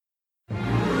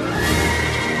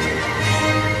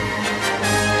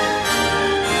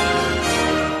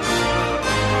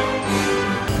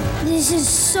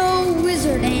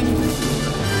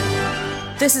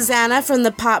This is Anna from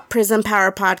the Pop Prism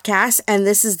Power Podcast, and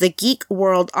this is the Geek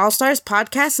World All-Stars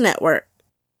Podcast Network.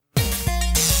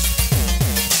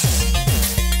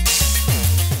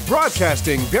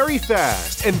 Broadcasting very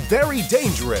fast and very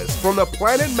dangerous from the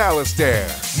planet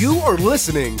Malastare. You are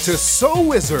listening to So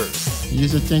Wizard.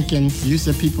 You're thinking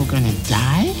people gonna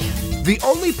die? The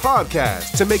only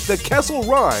podcast to make the Kessel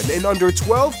Run in under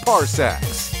 12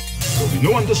 parsecs. There'll be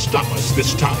no one to stop us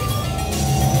this time.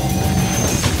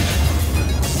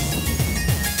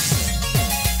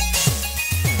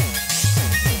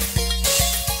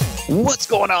 What's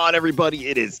going on, everybody?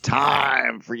 It is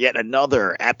time for yet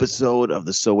another episode of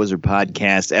the So Wizard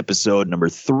Podcast, episode number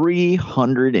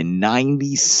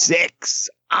 396.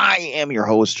 I am your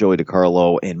host, Joey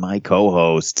DiCarlo, and my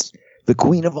co-hosts, the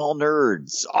queen of all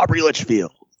nerds, Aubrey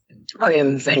Litchfield. I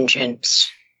am vengeance.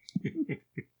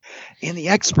 And the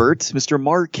expert, Mr.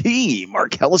 Marquis,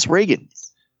 Marcellus Reagan.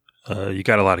 You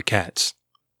got a lot of cats.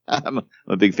 I'm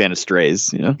a big fan of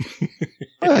strays, you know.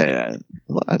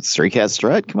 Stray Cat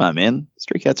Strut, come on, man.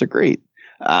 Stray cats are great.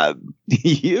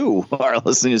 You are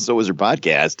listening to So Wizard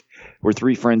Podcast, where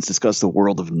three friends discuss the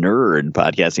world of nerd,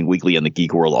 podcasting weekly on the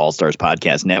Geek World All-Stars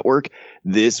Podcast Network.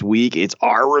 This week, it's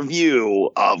our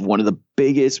review of one of the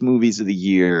biggest movies of the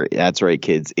year. That's right,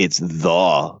 kids. It's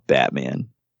The Batman.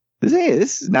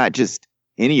 This is not just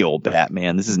any old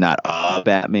Batman. This is not a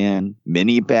Batman,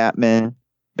 mini Batman.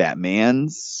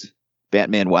 Batman's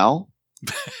Batman.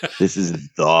 This is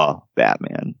The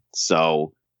Batman.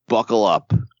 So buckle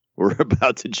up. We're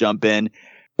about to jump in.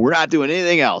 We're not doing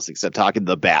anything else except talking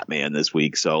The Batman this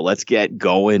week. So let's get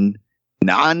going.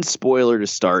 Non-spoiler to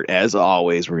start. As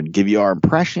always, we're going to give you our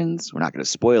impressions. We're not going to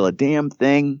spoil a damn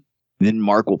thing. Then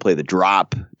Mark will play the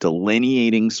drop,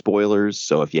 delineating spoilers.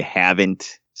 So if you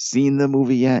haven't seen the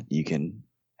movie yet, you can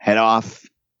head off,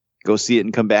 go see it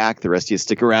and come back. The rest of you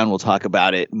stick around. We'll talk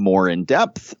about it more in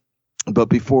depth. But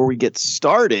before we get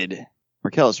started,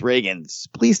 Marcellus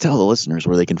Reagans, please tell the listeners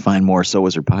where they can find more So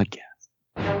Wizard Podcast.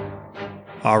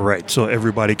 All right, so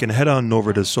everybody can head on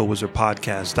over to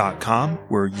SoWizardPodcast.com,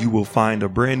 where you will find a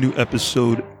brand new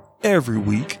episode every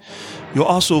week. You'll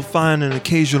also find an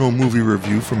occasional movie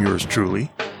review from yours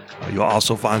truly. You'll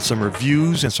also find some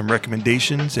reviews and some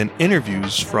recommendations and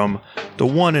interviews from the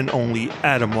one and only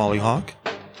Adam Wallyhawk.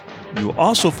 You'll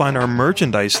also find our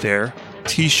merchandise there,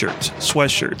 t-shirts,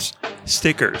 sweatshirts,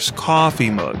 stickers, coffee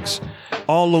mugs,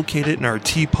 all located in our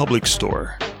TeePublic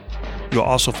store. You'll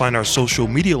also find our social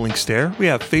media links there. We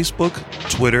have Facebook,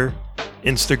 Twitter,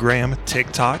 Instagram,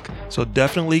 TikTok, so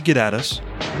definitely get at us.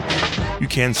 You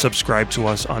can subscribe to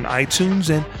us on iTunes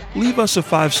and leave us a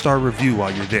 5-star review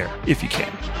while you're there, if you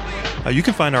can. You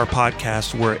can find our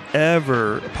podcast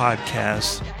wherever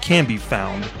podcasts can be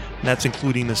found, and that's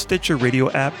including the Stitcher Radio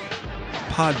app,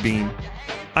 Podbean,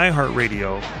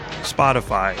 iHeartRadio,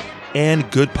 Spotify,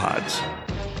 and Good Pods.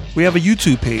 We have a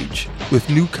YouTube page with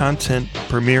new content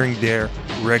premiering there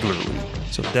regularly,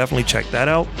 so definitely check that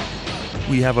out.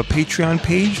 We have a Patreon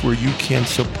page where you can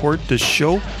support the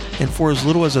show, and for as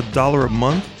little as $1 a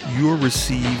month, you'll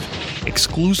receive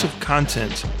exclusive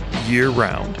content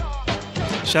year-round.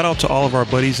 Shout out to all of our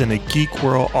buddies in the Geek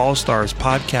World All-Stars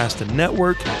Podcast and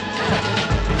Network.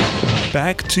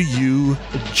 Back to you,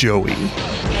 Joey.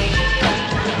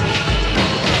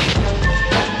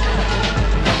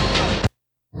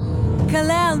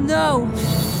 Kal-El, no.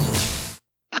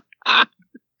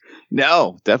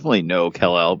 No, definitely no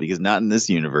Kal-El, because not in this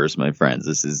universe, my friends.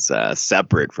 This is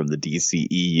separate from the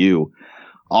DCEU.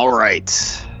 All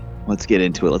right. Let's get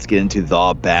into it. Let's get into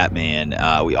The Batman.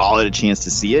 We all had a chance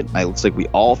to see it. It looks like we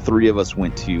all three of us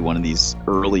went to one of these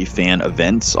early fan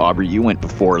events. Aubrey, you went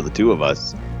before the two of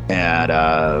us at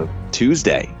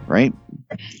Tuesday, right?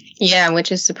 Yeah,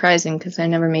 which is surprising because I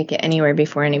never make it anywhere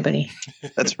before anybody.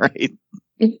 That's right.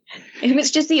 It was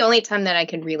just the only time that I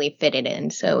could really fit it in,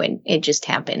 so it just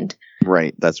happened.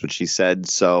 Right, that's what she said.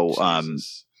 So,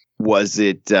 was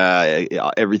it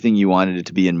everything you wanted it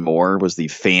to be and more? Was the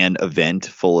fan event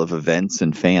full of events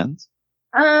and fans?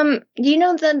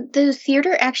 The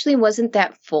theater actually wasn't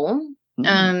that full.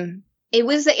 Mm-hmm.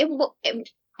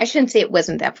 I shouldn't say it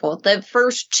wasn't that full. The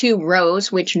first 2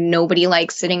 rows, which nobody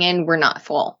likes sitting in, were not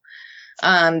full.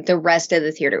 The rest of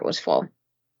the theater was full.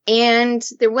 And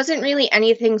there wasn't really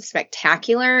anything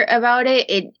spectacular about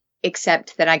it,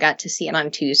 except that I got to see it on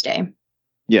Tuesday.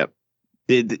 Yep.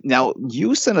 Now,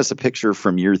 you sent us a picture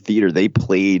from your theater. They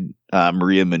played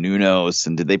Maria Menounos,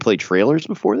 and did they play trailers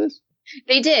before this?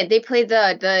 They did. They played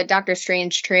the Doctor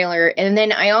Strange trailer, and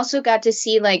then I also got to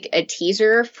see like a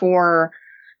teaser for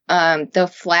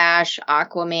The Flash,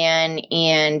 Aquaman,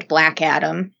 and Black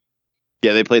Adam.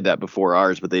 Yeah, they played that before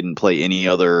ours, but they didn't play any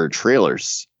other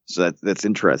trailers. So that's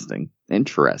interesting.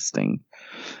 Interesting.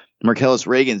 Marcellus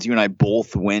Reagans, you and I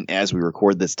both went as we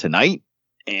record this tonight.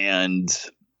 And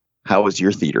how was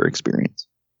your theater experience?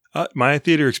 My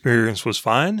theater experience was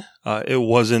fine. It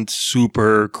wasn't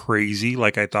super crazy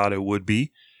like I thought it would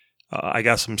be. I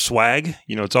got some swag.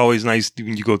 You know, it's always nice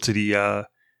when you go to the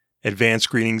advanced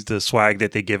screenings, the swag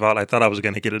that they give out. I thought I was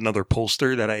going to get another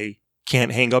poster that I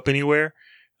can't hang up anywhere.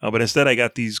 But instead I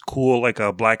got these cool, like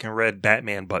black and red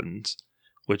Batman buttons,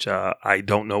 which I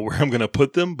don't know where I'm going to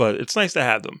put them, but it's nice to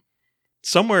have them.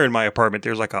 Somewhere in my apartment,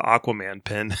 there's like an Aquaman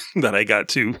pen that I got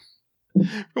too.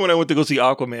 When I went to go see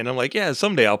Aquaman, I'm like, yeah,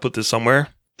 someday I'll put this somewhere.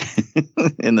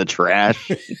 In the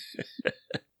trash.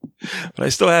 But I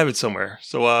still have it somewhere.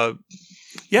 So,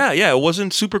 yeah, it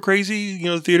wasn't super crazy. You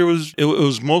know, the theater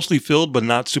was mostly filled, but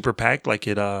not super packed like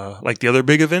like the other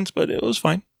big events, but it was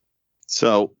fine.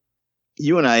 So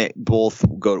you and I both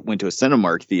went to a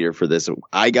Cinemark theater for this.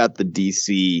 I got the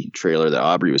DC trailer that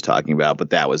Aubrey was talking about, but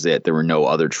that was it. There were no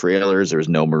other trailers. There was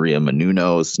no Maria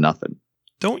Menounos, nothing.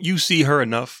 Don't you see her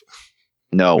enough?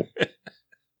 No.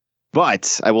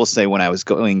 But I will say when I was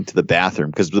going to the bathroom,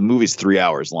 because the movie's 3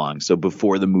 hours long. So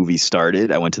before the movie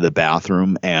started, I went to the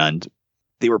bathroom and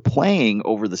they were playing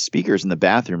over the speakers in the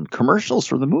bathroom commercials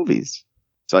for the movies.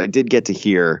 So I did get to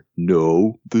hear,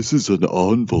 no, this is an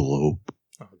envelope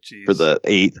for the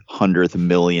 800th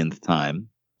millionth time.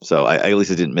 So I at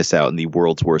least I didn't miss out on the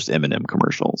world's worst Eminem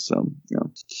commercial. So, you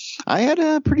know, I had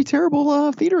a pretty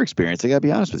terrible theater experience. I got to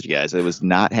be honest with you guys. I was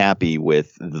not happy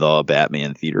with the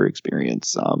Batman theater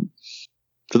experience.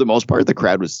 For the most part, the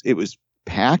crowd was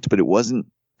packed, but it wasn't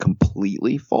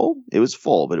completely full. It was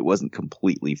full, but it wasn't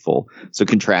completely full. So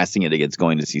contrasting it against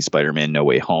going to see Spider-Man No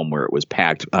Way Home, where it was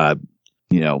packed,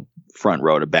 front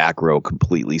row to back row,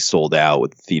 completely sold out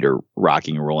with the theater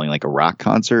rocking and rolling like a rock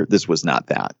concert. This was not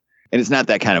that. And it's not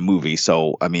that kind of movie.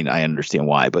 So, I mean, I understand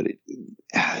why, but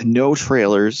no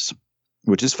trailers,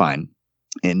 which is fine.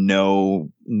 And no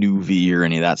new V or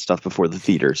any of that stuff before the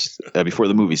theaters, before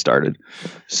the movie started.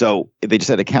 So they just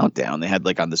had a countdown. They had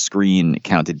like on the screen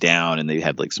counted down and they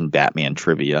had like some Batman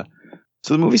trivia.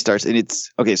 So the movie starts and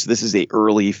it's okay. So this is a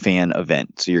early fan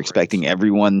event. So you're expecting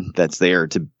everyone that's there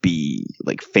to be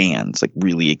like fans, like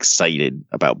really excited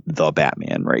about the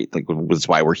Batman, right? Like that's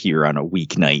why we're here on a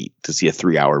weeknight to see a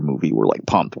 3-hour movie. We're like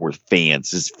pumped. We're fans.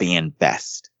 This is fan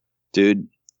fest, dude.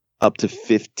 Up to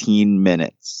 15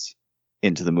 minutes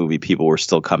into the movie, people were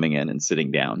still coming in and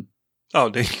sitting down. Oh,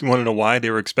 you want to know why? They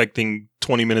were expecting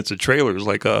 20 minutes of trailers,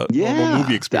 like a normal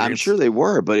movie experience. I'm sure they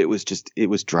were, but it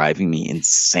was driving me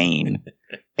insane.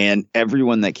 And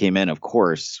everyone that came in, of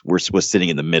course, was sitting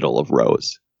in the middle of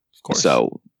rows. Of course.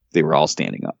 So they were all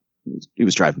standing up. It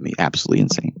was driving me absolutely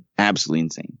insane. Absolutely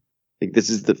insane. Like, this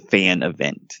is the fan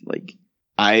event. Like,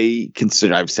 I've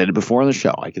said it before on the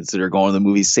show, I consider going to the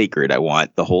movie sacred. I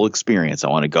want the whole experience. I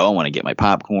want to go. I want to get my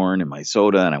popcorn and my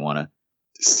soda, and I want to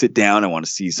sit down. I want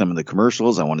to see some of the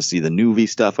commercials. I want to see the Nuvi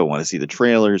stuff. I want to see the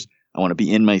trailers. I want to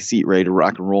be in my seat ready to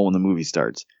rock and roll when the movie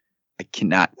starts. I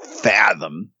cannot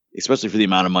fathom, especially for the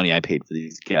amount of money I paid for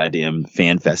these goddamn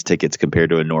Fan Fest tickets compared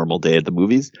to a normal day at the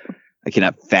movies. I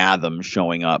cannot fathom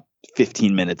showing up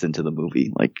 15 minutes into the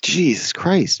movie. Like, Jesus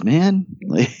Christ, man.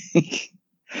 Like,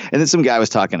 and then some guy was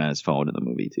talking on his phone in the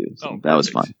movie too. So that was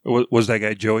fun. Was that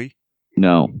guy Joey?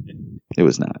 No, it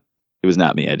was not. It was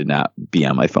not me. I did not be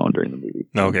on my phone during the movie.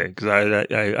 Okay, because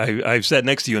I've sat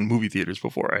next to you in movie theaters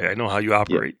before. I know how you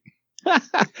operate. Yeah.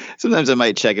 Sometimes I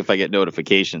might check if I get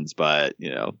notifications, but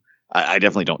you know, I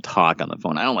definitely don't talk on the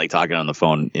phone. I don't like talking on the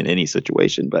phone in any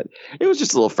situation, but it was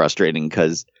just a little frustrating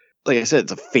because, like I said,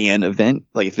 it's a fan event.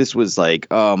 Like if this was like,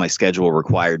 oh, my schedule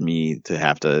required me to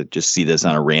have to just see this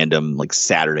on a random like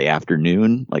Saturday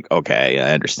afternoon. Like, okay,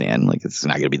 I understand. Like it's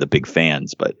not going to be the big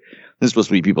fans, but this is supposed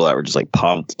to be people that were just like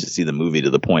pumped to see the movie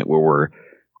to the point where we're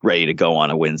ready to go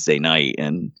on a Wednesday night,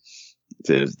 and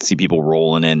to see people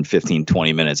rolling in 15,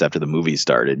 20 minutes after the movie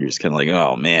started. You're just kind of like,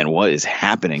 oh man, what is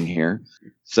happening here?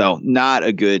 So not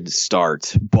a good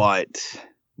start, but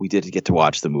we did get to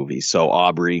watch the movie. So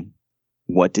Aubrey,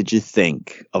 what did you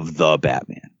think of The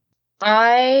Batman?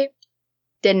 I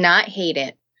did not hate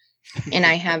it, and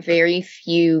I have very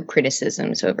few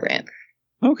criticisms over it.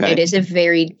 Okay. It is a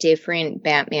very different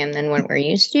Batman than what we're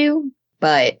used to,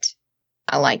 but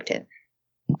I liked it.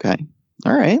 Okay.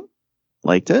 All right.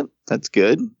 Liked it. That's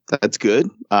good. That's good.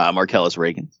 Marcellus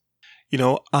Reagans. You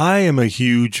know, I am a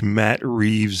huge Matt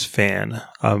Reeves fan.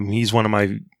 He's one of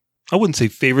my, I wouldn't say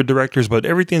favorite directors, but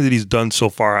everything that he's done so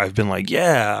far, I've been like,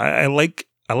 yeah, I like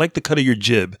the cut of your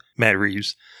jib, Matt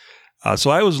Reeves. So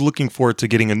I was looking forward to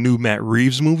getting a new Matt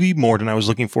Reeves movie more than I was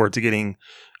looking forward to getting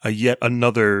yet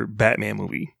another Batman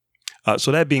movie.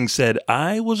 So that being said,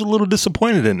 I was a little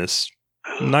disappointed in this.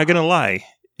 I'm not gonna lie.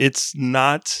 It's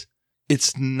not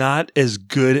as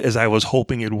good as I was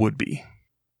hoping it would be.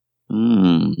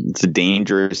 It's a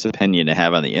dangerous opinion to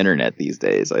have on the internet these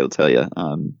days, I'll tell you.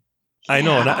 I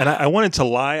know, and I wanted to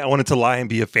lie. I wanted to lie and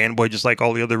be a fanboy, just like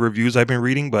all the other reviews I've been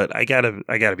reading. But I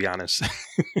gotta be honest.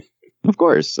 Of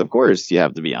course, you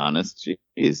have to be honest.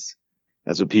 Jeez,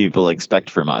 that's what people expect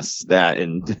from us. That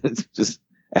and just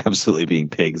absolutely being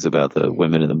pigs about the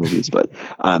women in the movies. But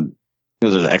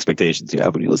those are the expectations you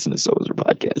have when you listen to So Is Her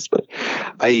podcast. But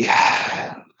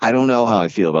I don't know how I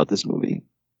feel about this movie.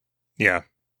 Yeah,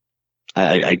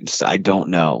 I don't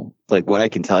know. Like, what I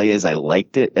can tell you is I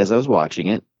liked it as I was watching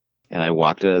it. And I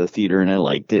walked out of the theater and I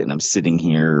liked it. And I'm sitting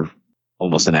here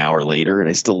almost an hour later and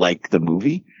I still like the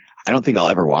movie. I don't think I'll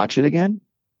ever watch it again.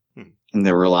 And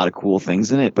there were a lot of cool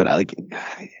things in it, but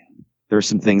there were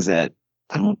some things that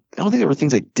I don't think there were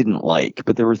things I didn't like,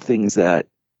 but there were things that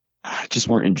just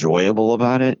weren't enjoyable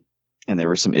about it. And there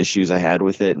were some issues I had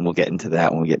with it. And we'll get into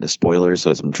that when we get into spoilers.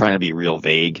 So I'm trying to be real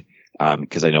vague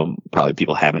because I know probably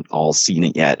people haven't all seen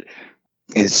it yet.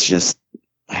 It's just,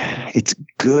 it's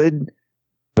good.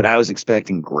 But I was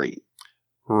expecting great.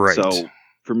 Right. So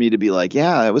for me to be like,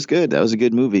 yeah, that was good. That was a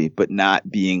good movie. But not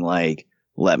being like,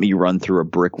 let me run through a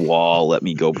brick wall. Let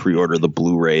me go pre-order the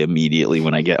Blu-ray immediately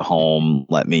when I get home.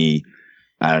 Let me,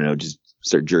 I don't know, just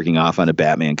start jerking off on a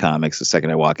Batman comics the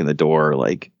second I walk in the door.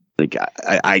 Like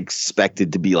I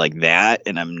expected to be like that.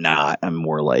 And I'm not. I'm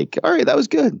more like, all right, that was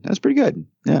good. That was pretty good.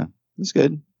 Yeah, that's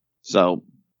good. So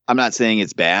I'm not saying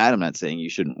it's bad. I'm not saying you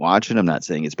shouldn't watch it. I'm not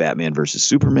saying it's Batman versus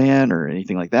Superman or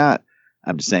anything like that.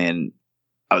 I'm just saying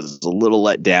I was a little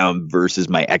let down versus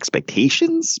my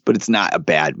expectations, but it's not a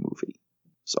bad movie.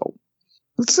 So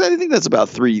I think that's about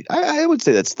three. I would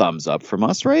say that's thumbs up from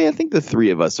us, right? I think the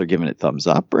three of us are giving it thumbs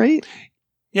up, right?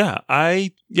 Yeah,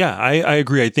 I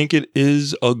agree. I think it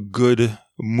is a good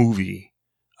movie.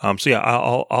 So yeah,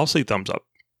 I'll say thumbs up.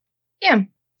 Yeah.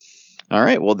 All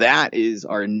right. Well, that is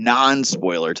our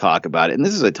non-spoiler talk about it. And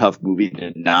this is a tough movie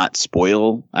to not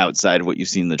spoil outside of what you've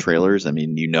seen in the trailers. I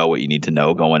mean, you know what you need to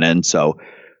know going in. So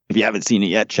if you haven't seen it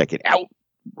yet, check it out.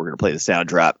 We're going to play the sound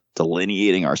drop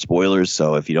delineating our spoilers.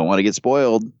 So if you don't want to get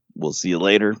spoiled, we'll see you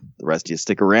later. The rest of you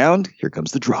stick around. Here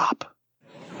comes the drop.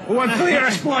 Who wants to hear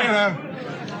a spoiler?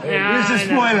 Here's a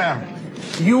spoiler.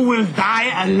 You will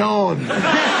die alone.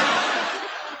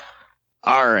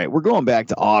 All right, we're going back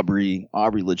to Aubrey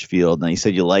Litchfield. Now, you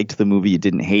said you liked the movie, you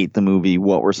didn't hate the movie.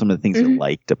 What were some of the things you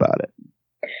liked about it?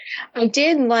 I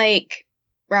did like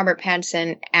Robert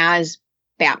Pattinson as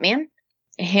Batman.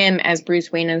 Him as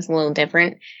Bruce Wayne is a little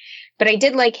different. But I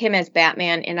did like him as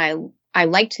Batman, and I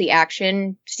liked the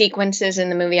action sequences in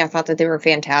the movie. I thought that they were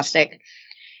fantastic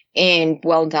and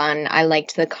well done. I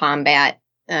liked the combat.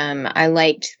 I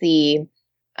liked the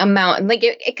amount, like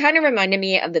it kind of reminded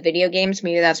me of the video games.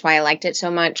 Maybe that's why I liked it so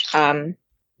much.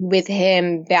 With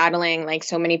him battling like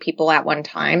so many people at one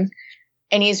time,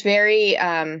 and he's very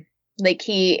like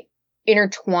he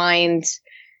intertwines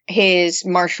his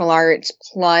martial arts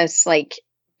plus like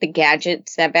the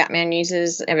gadgets that Batman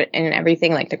uses and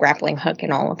everything, like the grappling hook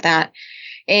and all of that.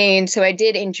 And so I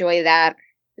did enjoy that.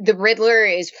 The Riddler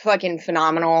is fucking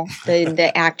phenomenal.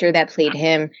 The actor that played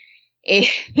him,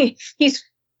 he's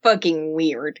fucking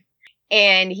weird.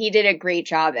 And he did a great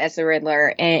job as the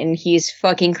Riddler, and he's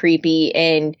fucking creepy,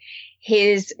 and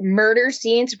his murder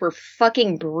scenes were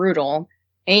fucking brutal.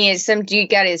 And he has some dude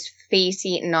got his face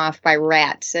eaten off by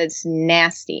rats. That's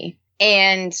nasty.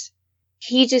 And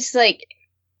he just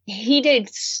he did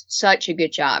such a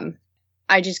good job.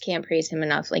 I just can't praise him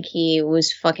enough. Like, he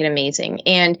was fucking amazing.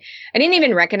 And I didn't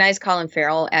even recognize Colin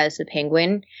Farrell as the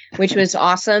Penguin, which was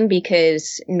awesome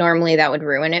because normally that would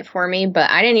ruin it for me. But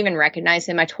I didn't even recognize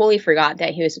him. I totally forgot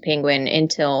that he was the Penguin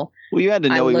until... Well, you had to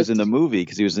know he was in the movie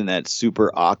because he was in that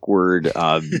super awkward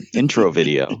intro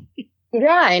video.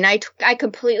 Yeah, and I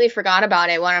completely forgot about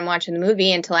it when I'm watching the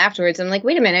movie until afterwards. I'm like,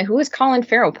 wait a minute, who is Colin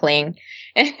Farrell playing?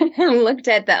 And I looked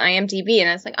at the IMDb and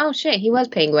I was like, oh shit, he was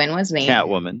Penguin, wasn't he?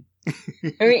 Catwoman.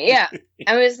 I mean, yeah.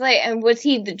 I was like, was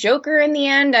he the Joker in the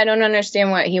end? I don't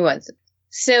understand what he was.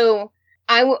 So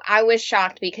I was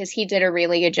shocked because he did a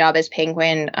really good job as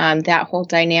Penguin. That whole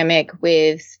dynamic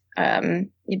with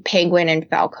Penguin and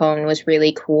Falcone was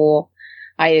really cool.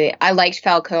 I liked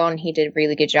Falcone. He did a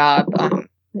really good job.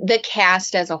 The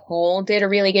cast as a whole did a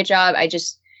really good job.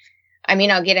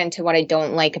 I'll get into what I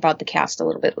don't like about the cast a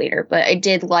little bit later, but I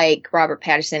did like Robert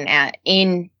Pattinson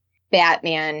in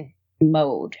Batman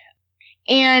mode.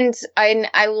 And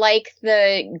I like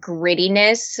the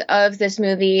grittiness of this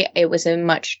movie. It was a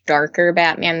much darker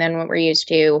Batman than what we're used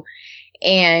to.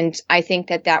 And I think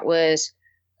that was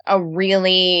a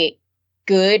really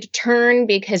good turn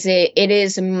because it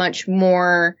is a much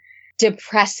more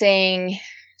depressing,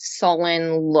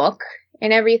 sullen look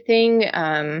and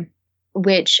everything,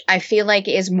 which I feel like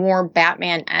is more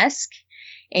Batman-esque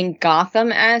and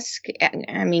Gotham-esque.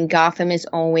 I mean, Gotham is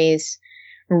always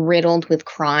riddled with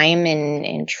crime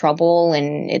and trouble,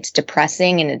 and it's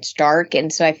depressing and it's dark.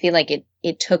 And so I feel like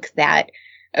it took that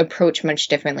approach much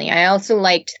differently. I also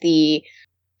liked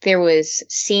there was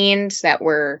scenes that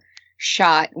were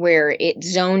shot where it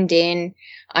zoned in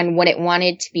on what it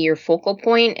wanted to be your focal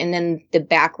point, and then the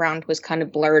background was kind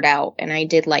of blurred out. And I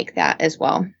did like that as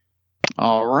well.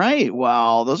 All right.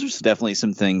 Well, those are definitely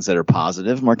some things that are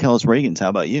positive. Marcellus Reagans, how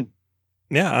about you?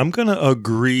 Yeah, I'm going to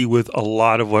agree with a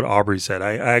lot of what Aubrey said.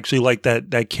 I actually like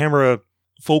that camera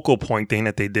focal point thing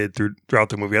that they did throughout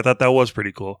the movie. I thought that was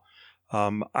pretty cool.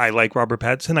 I like Robert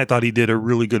Pattinson. I thought he did a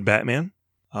really good Batman.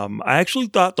 I actually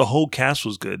thought the whole cast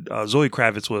was good. Zoe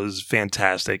Kravitz was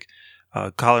fantastic.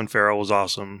 Colin Farrell was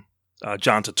awesome.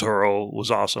 John Turturro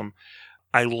was awesome.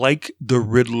 I like the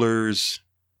Riddler's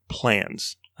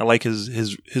plans. I like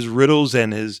his riddles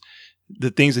and the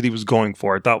things that he was going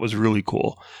for. I thought was really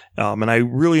cool. And I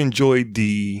really enjoyed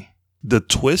the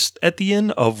twist at the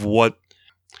end of how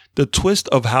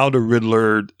the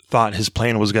Riddler thought his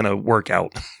plan was going to work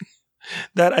out.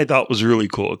 That I thought was really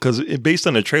cool because based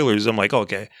on the trailers, I'm like,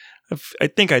 okay, I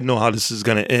think I know how this is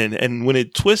going to end. And when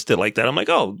it twisted like that, I'm like,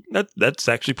 oh, that's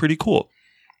actually pretty cool.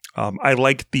 I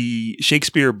like the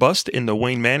Shakespeare bust in the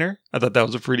Wayne Manor. I thought that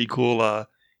was a pretty cool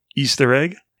Easter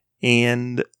egg.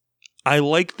 And I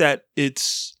like that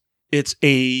it's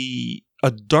a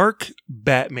dark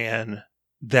Batman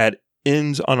that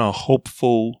ends on a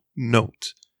hopeful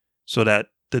note, so that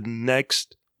the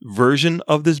next version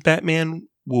of this Batman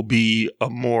will be a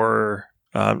more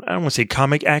I don't want to say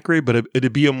comic accurate, but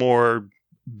it'd be a more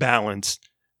balanced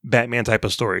Batman type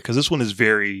of story. Because this one is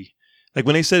very, like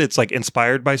when they said it's like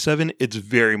inspired by Seven, it's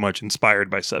very much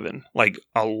inspired by Seven, like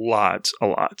a lot.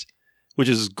 Which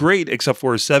is great, except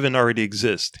for Seven already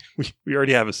exists. We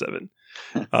already have a Seven.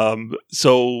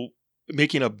 So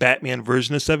making a Batman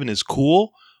version of Seven is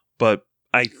cool, but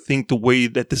I think the way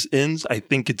that this ends, I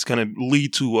think it's going to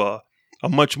lead to a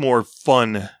much more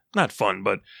fun, not fun,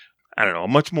 but I don't know, a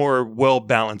much more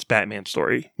well-balanced Batman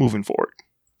story moving forward.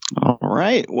 All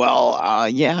right. Well,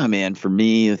 yeah, man, for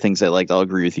me, the things I liked, I'll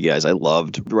agree with you guys. I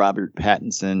loved Robert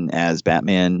Pattinson as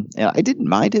Batman. And I didn't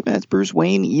mind him as Bruce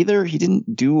Wayne either. He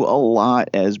didn't do a lot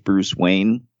as Bruce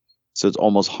Wayne. So it's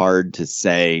almost hard to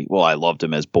say, well, I loved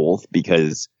him as both,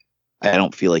 because I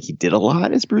don't feel like he did a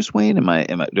lot as Bruce Wayne. Am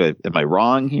I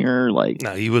wrong here? Like,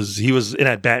 no, he was in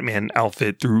that Batman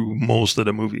outfit through most of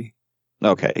the movie.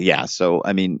 Okay, yeah. So,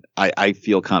 I mean, I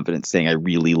feel confident saying I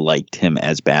really liked him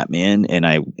as Batman, and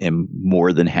I am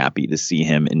more than happy to see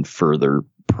him in further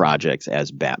projects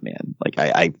as Batman. Like,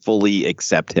 I fully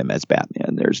accept him as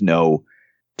Batman.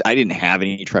 I didn't have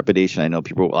any trepidation. I know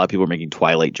a lot of people are making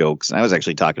Twilight jokes, and I was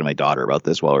actually talking to my daughter about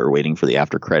this while we were waiting for the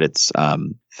after credits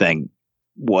thing,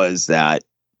 was that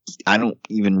I don't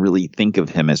even really think of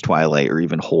him as Twilight or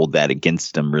even hold that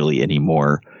against him really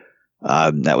anymore.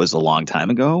 That was a long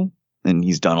time ago. And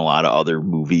he's done a lot of other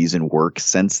movies and work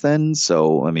since then.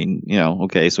 So, I mean,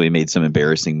 okay. So he made some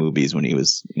embarrassing movies when he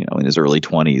was, in his early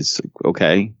 20s.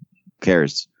 Okay. Who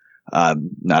cares?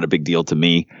 Not a big deal to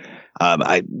me.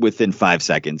 Within 5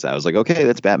 seconds, I was like, okay,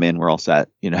 that's Batman. We're all set.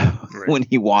 Right. When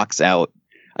he walks out,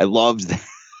 I loved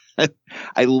that.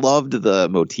 I loved the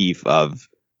motif of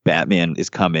Batman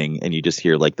is coming and you just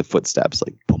hear like the footsteps,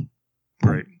 like boom,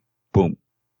 boom, right, boom.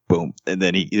 Boom. And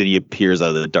then he appears out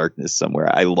of the darkness somewhere.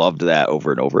 I loved that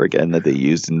over and over again that they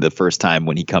used. And the first time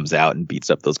when he comes out and beats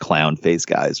up those clown face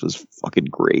guys was fucking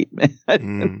great,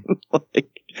 man.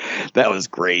 That was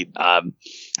great.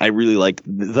 I really liked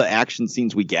the action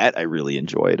scenes we get. I really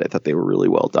enjoyed. I thought they were really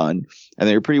well done and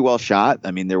they were pretty well shot.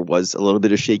 I mean, there was a little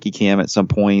bit of shaky cam at some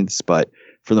points, but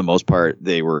for the most part,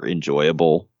 they were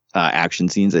enjoyable action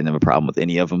scenes. I didn't have a problem with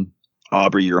any of them.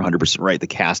 Aubrey, you're 100% right. The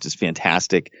cast is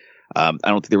fantastic. I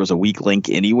don't think there was a weak link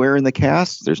anywhere in the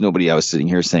cast. There's nobody I was sitting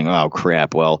here saying, oh,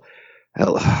 crap. Well,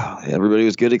 everybody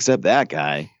was good except that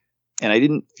guy. And I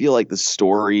didn't feel like the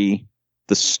story,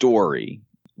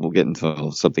 we'll get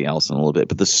into something else in a little bit,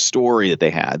 but the story that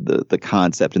they had, the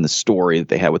concept and the story that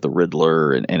they had with the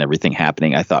Riddler and everything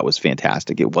happening, I thought was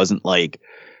fantastic. It wasn't like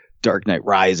Dark Knight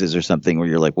Rises or something where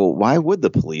you're like, well, why would the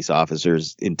police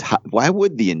officers, why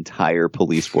would the entire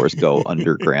police force go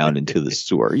underground into the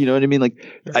sewer? You know what I mean? Like,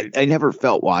 I never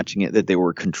felt watching it that they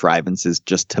were contrivances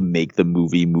just to make the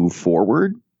movie move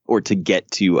forward or to get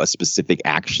to a specific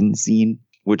action scene,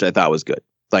 which I thought was good.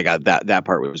 Like that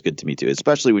part was good to me too,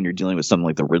 especially when you're dealing with something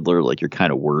like the Riddler. Like you're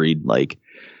kind of worried, like,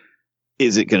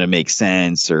 is it going to make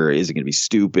sense or is it going to be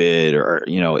stupid or,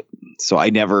 so I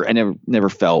never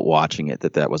felt watching it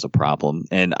that was a problem.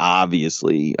 And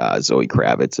obviously Zoe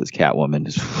Kravitz as Catwoman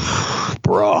is,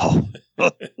 bro,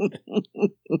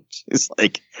 she's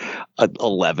like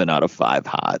 11 out of 5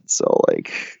 hot. So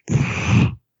like,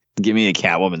 give me a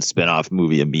Catwoman spinoff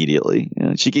movie immediately.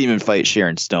 She can even fight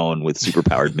Sharon Stone with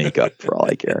superpowered makeup for all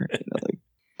I care. Like,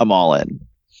 I'm all in.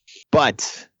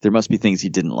 But there must be things you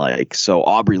didn't like. So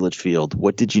Aubrey Litchfield,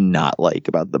 what did you not like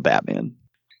about the Batman?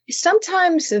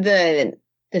 Sometimes the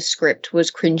script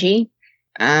was cringy.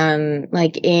 Sometimes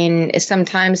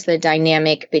the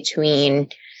dynamic between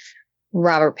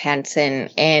Robert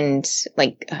Pattinson and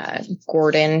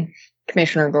Gordon,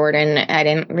 Commissioner Gordon, I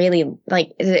didn't really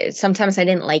like. Sometimes I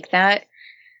didn't like that.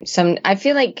 I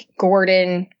feel like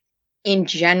Gordon in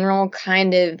general,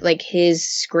 kind of like his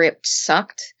script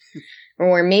sucked.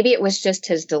 Or maybe it was just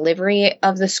his delivery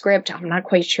of the script. I'm not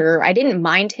quite sure. I didn't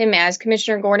mind him as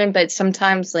Commissioner Gordon, but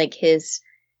sometimes like his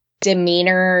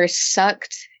demeanor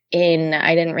sucked. And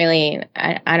I didn't really,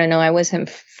 I don't know. I wasn't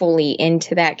fully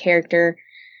into that character.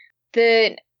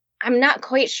 I'm not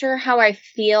quite sure how I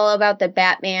feel about the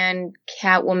Batman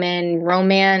Catwoman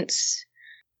romance.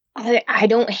 I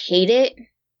don't hate it,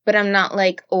 but I'm not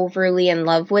like overly in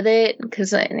love with it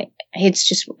because it's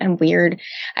just weird.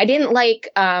 I didn't like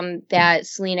that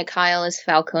Selena Kyle is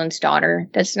Falcone's daughter.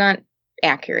 That's not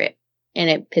accurate, and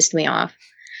it pissed me off.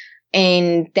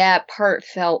 And that part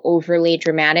felt overly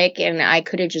dramatic, and I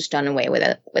could have just done away with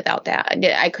it without that.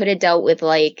 I could have dealt with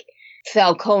like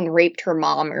Falcone raped her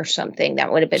mom or something.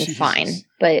 That would have been Jesus. fine.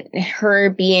 But her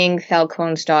being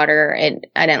Falcone's daughter,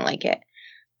 I didn't like it.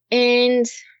 And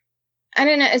I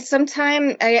don't know.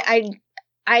 Sometimes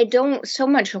I don't so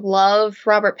much love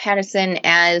Robert Pattinson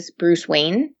as Bruce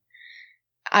Wayne.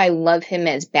 I love him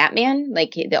as Batman.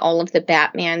 Like all of the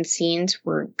Batman scenes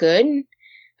were good.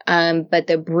 But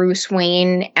the Bruce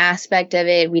Wayne aspect of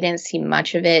it, we didn't see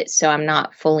much of it, so I'm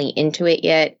not fully into it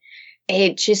yet.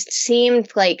 It just seemed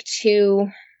like too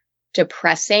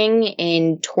depressing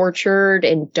and tortured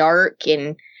and dark.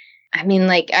 And I mean,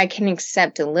 like, I can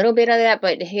accept a little bit of that,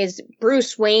 but his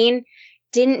Bruce Wayne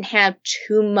didn't have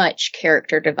too much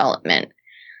character development.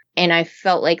 And I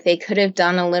felt like they could have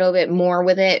done a little bit more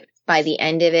with it by the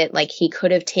end of it. Like, he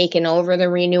could have taken over the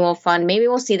renewal fund. Maybe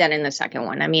we'll see that in the second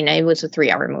one. I mean, it was a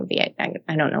 3-hour movie.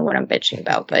 I don't know what I'm bitching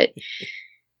about, but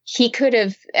he could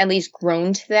have at least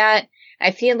grown to that.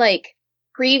 I feel like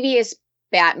previous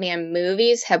Batman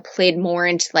movies have played more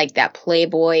into like that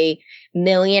playboy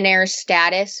millionaire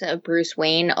status of Bruce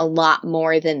Wayne a lot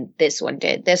more than this one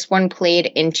did. This one played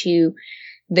into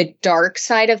the dark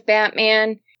side of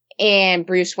Batman, and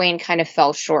Bruce Wayne kind of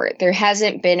fell short. There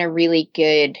hasn't been a really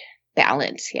good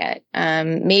balance yet.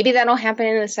 Maybe that'll happen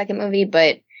in the second movie,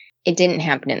 but it didn't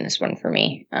happen in this one for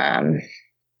me. Other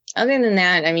than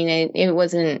that, I mean, it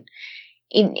wasn't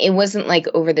like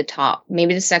over the top.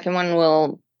 Maybe the second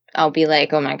one I'll be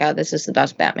like, oh my God, this is the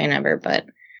best Batman ever. But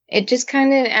it just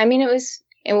kind of, I mean,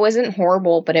 it wasn't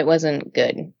horrible, but it wasn't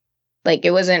good. Like,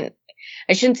 I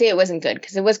shouldn't say it wasn't good,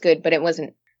 because it was good, but it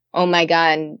wasn't, oh my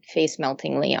God, face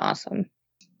meltingly awesome.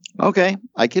 Okay,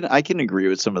 I can agree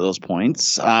with some of those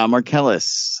points.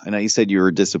 Marcellus, I know you said you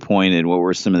were disappointed. What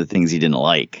were some of the things you didn't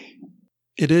like?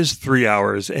 It is 3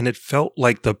 hours, and it felt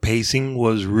like the pacing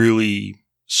was really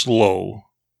slow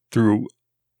through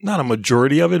not a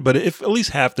majority of it, but if at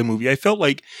least half the movie. I felt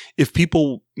like if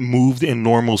people moved in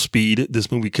normal speed,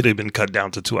 this movie could have been cut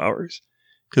down to 2 hours.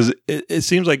 Because it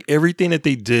seems like everything that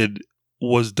they did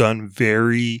was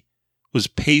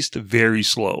paced very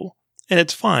slow. And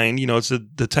it's fine, it's a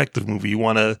detective movie. You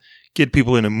want to get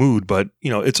people in a mood, but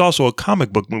it's also a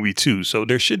comic book movie too. So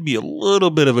there should be a little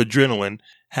bit of adrenaline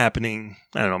happening.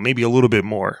 I don't know, maybe a little bit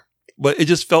more. But it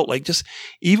just felt like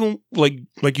even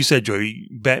like you said, Joey,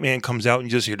 Batman comes out and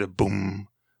you just hear the boom,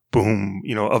 boom,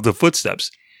 of the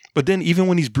footsteps. But then even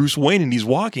when he's Bruce Wayne and he's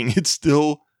walking, it's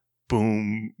still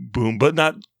boom, boom, but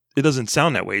not. It doesn't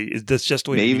sound that way. That's just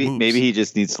the way he moves. Maybe he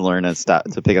just needs to learn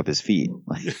to pick up his feet.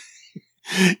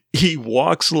 He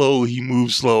walks slow, he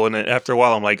moves slow, and then after a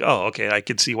while, I'm like, oh, okay, I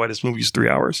can see why this movie is 3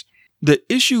 hours. The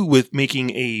issue with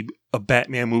making a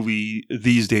Batman movie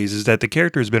these days is that the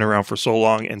character has been around for so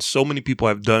long, and so many people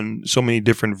have done so many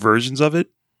different versions of it.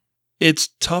 It's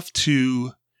tough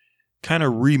to kind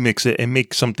of remix it and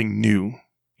make something new.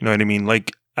 You know what I mean?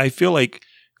 Like, I feel like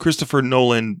Christopher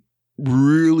Nolan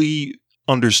really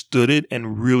understood it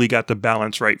and really got the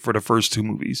balance right for the first two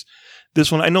movies.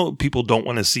 This one, I know people don't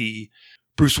want to see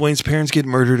Bruce Wayne's parents get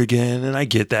murdered again, and I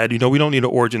get that. We don't need an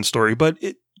origin story, but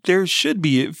there should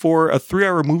be, for a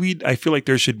 3-hour movie, I feel like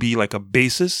there should be like a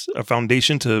basis, a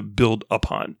foundation to build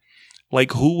upon.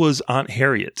 Like, who was Aunt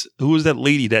Harriet? Who was that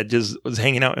lady that just was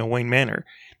hanging out in Wayne Manor?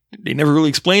 They never really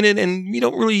explain it, and you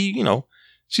don't really,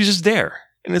 she's just there.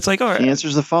 And it's like, all right. She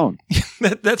answers the phone.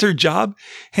 That's her job.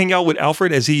 Hang out with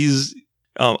Alfred as he's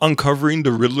uncovering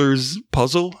the Riddler's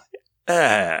puzzle.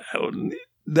 I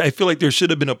feel like there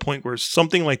should have been a point where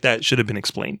something like that should have been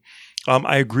explained.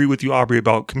 I agree with you, Aubrey,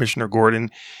 about Commissioner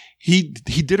Gordon. He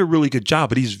did a really good job,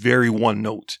 but he's very one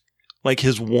note. Like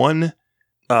his one,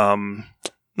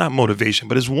 not motivation,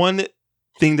 but his one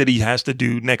thing that he has to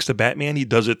do next to Batman, he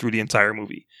does it through the entire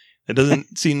movie. It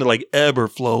doesn't seem to like ebb or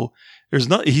flow.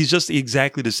 He's just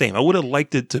exactly the same. I would have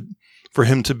liked it for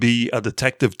him to be a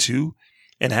detective too,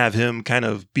 and have him kind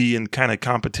of be in kind of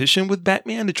competition with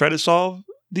Batman to try to solve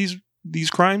these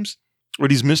crimes or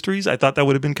these mysteries. I thought that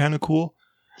would have been kind of cool.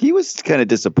 He was kind of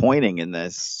disappointing in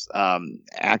this,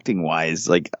 acting wise.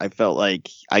 Like, I felt like,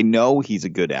 I know he's a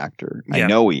good actor. Yeah. I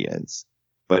know he is.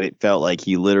 But it felt like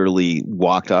he literally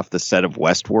walked off the set of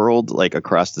Westworld, like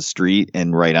across the street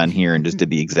and right on here, and just did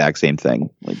the exact same thing.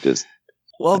 Like, just,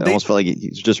 I almost felt like he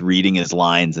was just reading his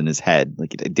lines in his head.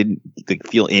 Like, it didn't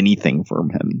feel anything from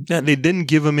him. Yeah, they didn't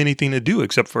give him anything to do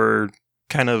except for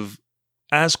kind of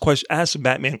ask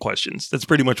Batman questions. That's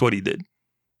pretty much what he did.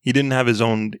 He didn't have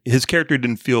his character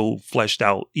didn't feel fleshed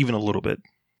out even a little bit.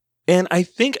 And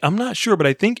I'm not sure, but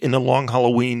I think in The Long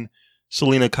Halloween,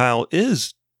 Selena Kyle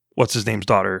is what's his name's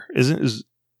daughter.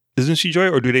 Isn't she Joy,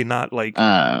 or do they not like?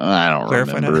 I don't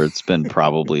remember. It's been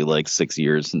probably like 6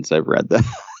 years since I've read that.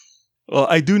 Well,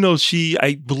 I do know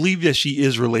I believe that she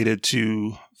is related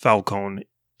to Falcone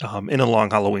in A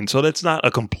Long Halloween. So that's not a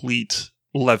complete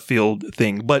left field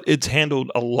thing, but it's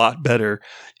handled a lot better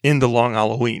in The Long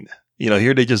Halloween.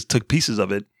 Here they just took pieces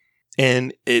of it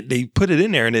and they put it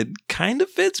in there and it kind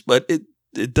of fits, but it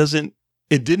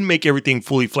didn't make everything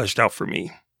fully fleshed out for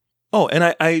me. Oh,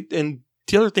 and and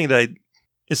the other thing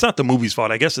it's not the movie's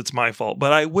fault. I guess it's my fault,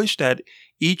 but I wish that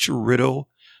each riddle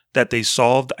that they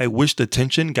solved, I wish the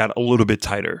tension got a little bit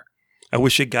tighter. I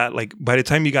wish it got like, by the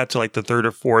time you got to like the third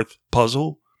or fourth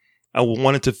puzzle, I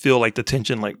wanted to feel like the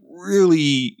tension like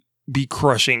really be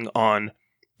crushing on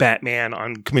Batman,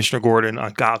 on Commissioner Gordon,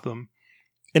 on Gotham.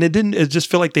 And it didn't. It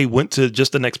just felt like they went to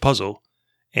just the next puzzle,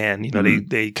 and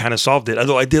they kind of solved it.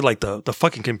 Although I did like the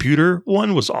fucking computer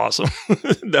one was awesome.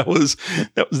 that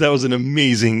was an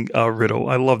amazing riddle.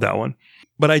 I love that one.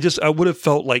 But I would have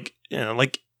felt like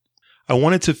I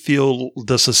wanted to feel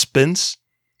the suspense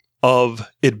of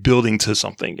it building to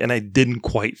something, and I didn't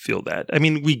quite feel that. I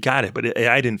mean, we got it, but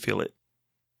I didn't feel it.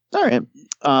 All right.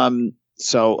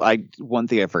 So one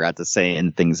thing I forgot to say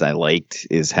in things I liked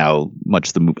is how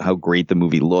great the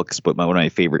movie looks. But one of my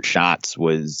favorite shots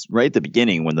was right at the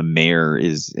beginning when the mayor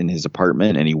is in his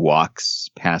apartment and he walks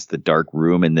past the dark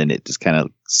room and then it just kind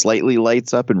of slightly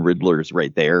lights up and Riddler's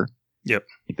right there. Yep.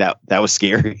 Like that was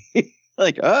scary.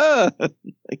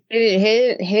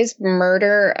 His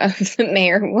murder of the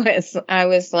mayor I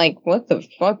was like, what the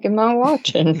fuck am I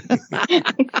watching?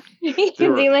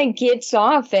 He like gets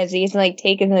off as he's like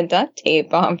taking the duct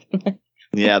tape off.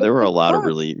 Yeah, there were a lot of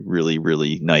really, really,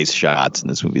 really nice shots in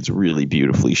this movie. It's really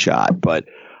beautifully shot, but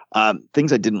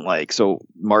things I didn't like. So,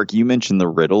 Mark, you mentioned the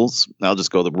riddles. I'll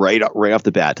just go right off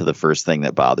the bat to the first thing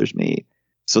that bothers me.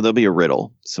 So there'll be a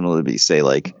riddle. Someone will be say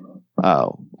like,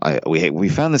 "Oh, we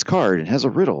found this card. It has a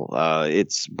riddle.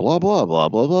 It's blah blah blah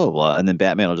blah blah blah," and then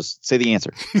Batman will just say the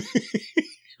answer.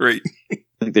 Right.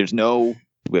 Like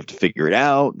we have to figure it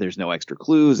out. There's no extra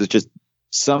clues. It's just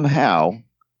somehow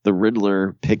the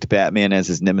Riddler picked Batman as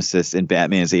his nemesis, and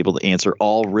Batman is able to answer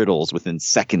all riddles within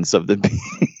seconds of them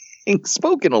being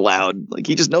spoken aloud. Like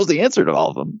he just knows the answer to all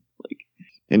of them. Like,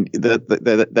 and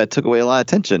that took away a lot of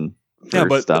tension. Yeah,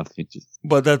 but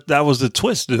that was the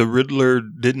twist. The Riddler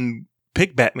didn't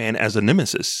pick Batman as a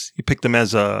nemesis. He picked him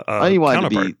as a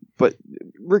counterpart. But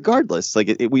regardless,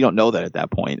 like we don't know that at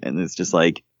that point, and it's just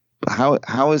like,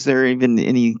 how is there even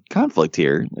any conflict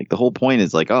here? Like the whole point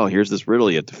is like, oh, here's this riddle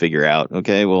you have to figure out.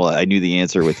 Okay, well, I knew the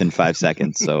answer within 5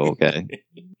 seconds, so okay,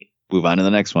 move on to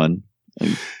the next one.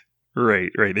 Like,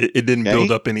 right. It didn't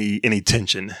build up any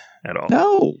tension at all.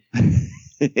 No,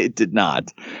 it did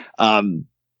not.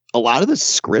 A lot of the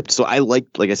script, so like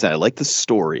I said, I like the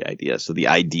story idea. So the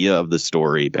idea of the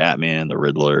story, Batman, the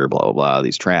Riddler, blah, blah, blah,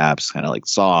 these traps, kind of like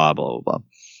Saw, blah, blah, blah.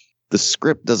 The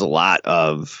script does a lot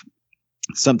of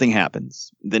something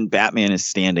happens. Then Batman is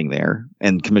standing there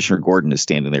and Commissioner Gordon is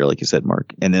standing there, like you said,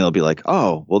 Mark. And then they'll be like,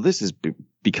 oh, well, this is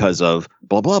because of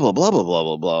blah, blah, blah, blah, blah, blah,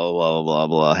 blah, blah, blah, blah,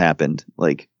 blah happened.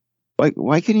 Like,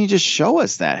 why couldn't you just show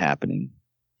us that happening?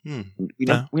 We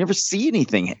never see any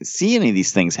of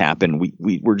these things happen.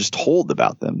 We're just told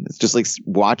about them. It's just like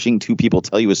watching two people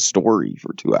tell you a story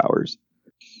for 2 hours.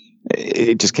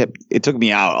 It took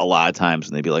me out a lot of times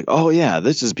when they'd be like, oh yeah,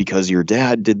 this is because your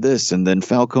dad did this, and then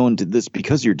Falcone did this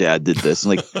because your dad did this.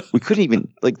 And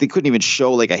like they couldn't even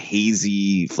show like a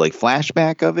hazy like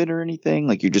flashback of it or anything.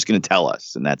 Like, you're just gonna tell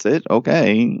us and that's it.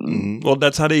 Okay. Well,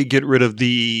 that's how they get rid of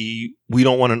the we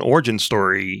don't want an origin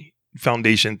story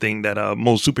foundation thing that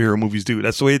most superhero movies do.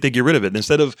 That's the way they get rid of it.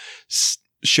 Instead of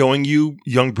showing you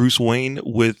young Bruce Wayne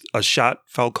with a shot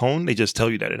Falcone, they just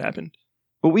tell you that it happened.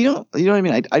 But we don't, you know what I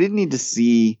mean? I didn't need to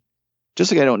see,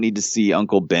 just like I don't need to see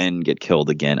Uncle Ben get killed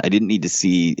again. I didn't need to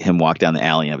see him walk down the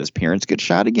alley and have his parents get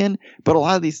shot again. But a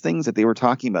lot of these things that they were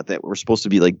talking about that were supposed to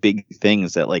be like big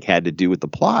things that like had to do with the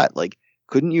plot, like,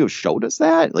 couldn't you have showed us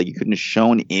that? Like, you couldn't have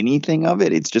shown anything of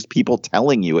it. It's just people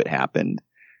telling you it happened.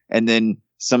 And then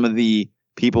some of the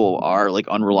people are like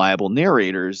unreliable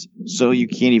narrators, so you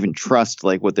can't even trust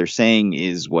like what they're saying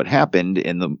is what happened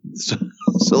in the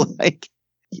so like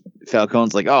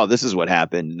Falcone's like, oh, this is what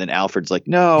happened. And then Alfred's like,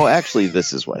 no, actually,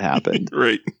 this is what happened.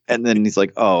 Right. And then he's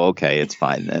like, oh, okay, it's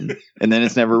fine then. And then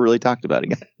it's never really talked about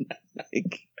again.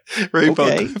 Like, right.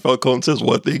 Okay. Falcone says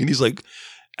one thing and he's like,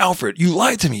 Alfred, you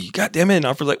lied to me. God damn it. And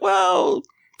Alfred's like, well,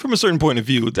 from a certain point of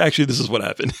view, actually, this is what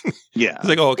happened. Yeah. He's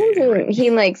like, oh, okay.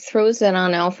 He like throws it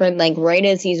on Alfred like right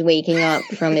as he's waking up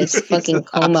from his fucking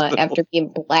coma after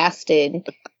being blasted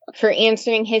for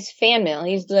answering his fan mail.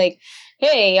 He's like,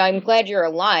 hey, I'm glad you're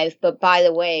alive, but by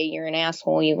the way, you're an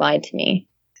asshole. You lied to me.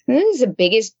 And this is the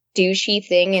biggest douchey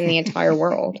thing in the entire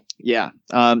world. Yeah.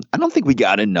 I don't think we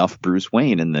got enough Bruce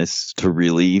Wayne in this to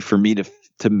really, for me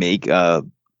to make a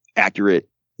accurate,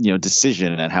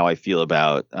 decision on how I feel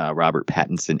about Robert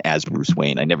Pattinson as Bruce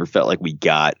Wayne. I never felt like we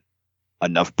got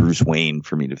enough Bruce Wayne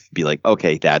for me to be like,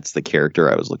 okay, that's the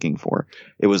character I was looking for.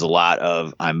 It was a lot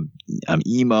of I'm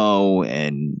emo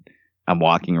and I'm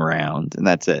walking around and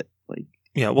that's it. Like,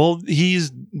 yeah, well,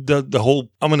 he's the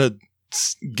whole. I'm gonna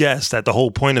guess that the whole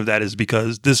point of that is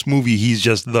because this movie, he's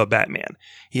just the Batman.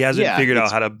 He hasn't figured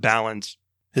out how to balance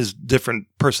his different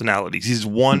personalities. He's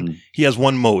one. Mm-hmm. He has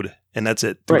one mode. And that's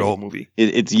it through the whole movie.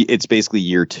 It's basically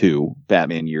year 2,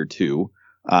 Batman year 2.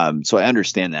 So I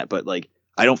understand that, but like,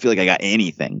 I don't feel like I got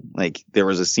anything. Like, there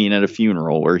was a scene at a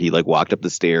funeral where he like walked up the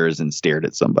stairs and stared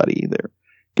at somebody there.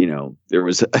 There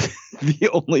was the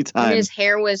only time. And his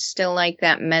hair was still like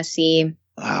that messy.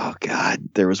 Oh God.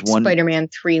 There was one Spider-Man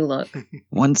 3 look.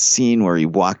 One scene where he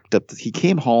walked up, he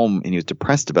came home and he was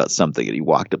depressed about something and he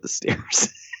walked up the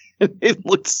stairs. It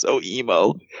looked so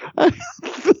emo. I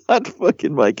thought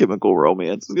fucking My Chemical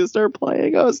Romance was going to start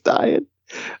playing. I was dying.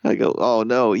 I go, oh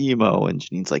no, emo. And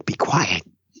Janine's like, be quiet.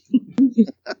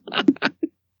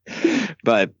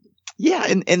 But yeah,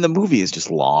 and the movie is just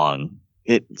long.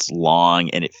 It's long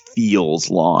and it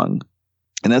feels long.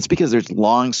 And that's because there's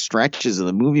long stretches of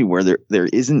the movie where there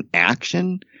isn't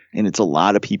action and it's a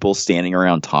lot of people standing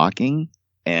around talking.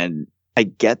 And I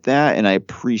get that, and I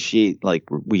appreciate, like,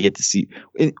 we get to see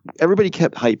 – everybody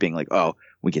kept hyping, like, oh,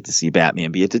 we get to see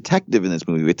Batman be a detective in this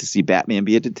movie. We get to see Batman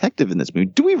be a detective in this movie.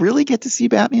 Do we really get to see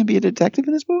Batman be a detective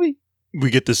in this movie? We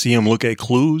get to see him look at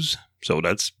clues, so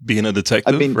that's being a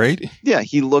detective, right? Yeah,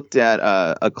 he looked at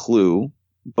a clue,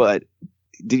 but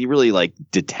did he really, like,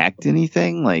 detect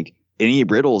anything? Like, any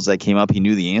riddles that came up, he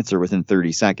knew the answer within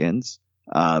 30 seconds.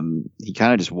 He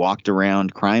kind of just walked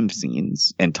around crime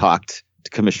scenes and talked – to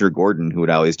Commissioner Gordon, who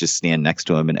would always just stand next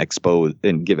to him and expose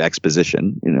and give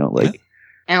exposition, like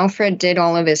Alfred did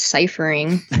all of his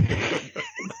ciphering.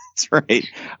 That's right.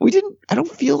 I don't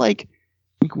feel like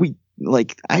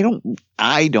I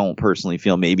don't personally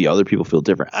feel, maybe other people feel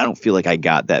different. I don't feel like I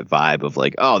got that vibe of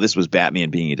like, oh, this was Batman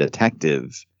being a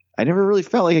detective. I never really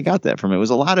felt like I got that from it. It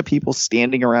was a lot of people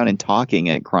standing around and talking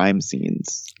at crime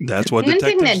scenes. That's what one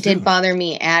thing that do. did bother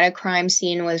me at a crime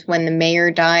scene was when the mayor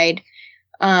died.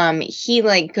 He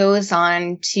like goes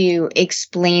on to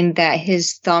explain that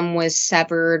his thumb was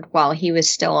severed while he was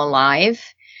still alive.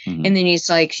 Mm-hmm. And then he's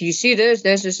like, you see this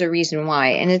is the reason why.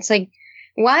 And it's like,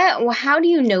 why, how do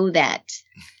you know that?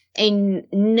 And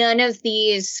none of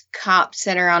these cops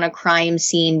that are on a crime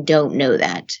scene don't know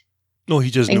that. No, he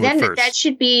just knew it first. That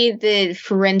should be the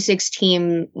forensics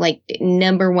team, like,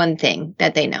 number one thing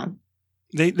that they know.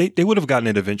 They would have gotten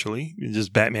it eventually.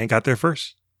 Just Batman got there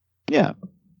first. Yeah.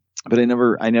 But I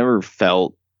never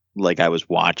felt like I was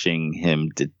watching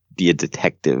him be a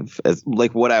detective, as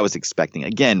like what I was expecting.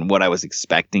 Again, what I was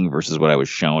expecting versus what I was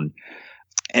shown.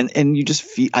 And you just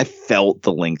I felt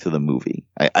the length of the movie.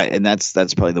 And that's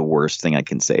probably the worst thing I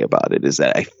can say about it, is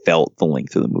that I felt the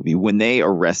length of the movie. When they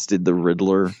arrested the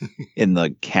Riddler in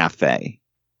the cafe,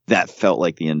 that felt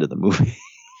like the end of the movie.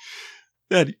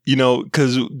 That,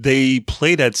 because they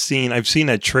play that scene. I've seen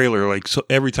that trailer. Like, so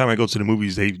every time I go to the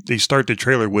movies, they start the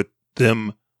trailer with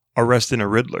them arresting a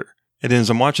Riddler. And then as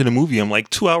I'm watching the movie, I'm like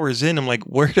 2 hours in, I'm like,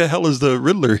 where the hell is the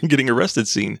Riddler getting arrested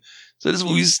scene? So this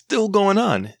movie's still going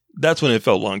on. That's when it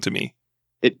felt long to me.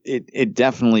 It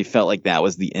definitely felt like that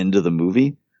was the end of the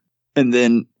movie. And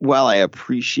then while I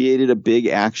appreciated a big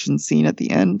action scene at the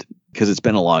end, because it's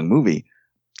been a long movie,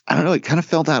 I don't know, it kind of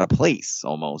felt out of place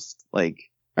almost. Like,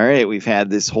 all right, we've had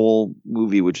this whole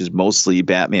movie, which is mostly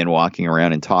Batman walking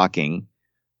around and talking.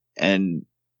 And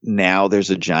now there's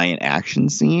a giant action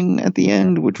scene at the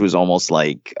end, which was almost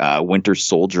like Winter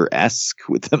Soldier-esque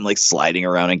with them like sliding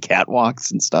around in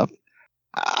catwalks and stuff.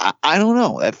 I don't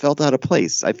know. That felt out of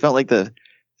place. I felt like the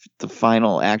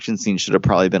final action scene should have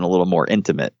probably been a little more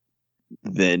intimate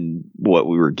than what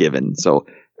we were given. So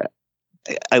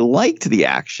I liked the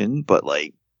action, but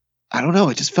like, I don't know.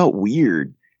 It just felt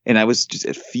weird. And I was just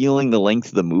feeling the length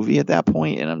of the movie at that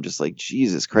point, and I'm just like,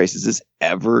 Jesus Christ, is this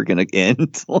ever going to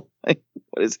end? Like,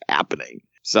 what is happening?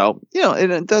 So,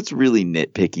 and that's really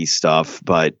nitpicky stuff,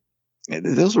 but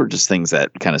those were just things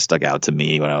that kind of stuck out to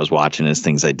me when I was watching as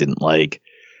things I didn't like.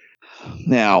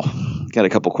 Now, got a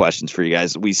couple questions for you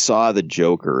guys. We saw the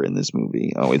Joker in this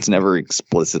movie. Oh, it's never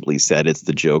explicitly said it's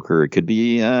the Joker. It could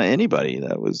be anybody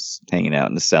that was hanging out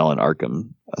in the cell in Arkham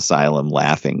Asylum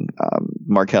laughing.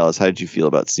 Marcellus, how did you feel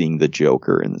about seeing the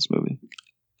Joker in this movie?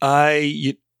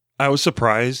 I was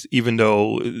surprised, even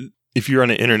though if you're on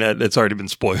the internet, it's already been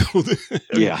spoiled.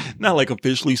 Yeah. Not like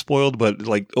officially spoiled, but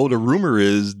like, oh, the rumor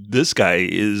is this guy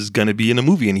is going to be in a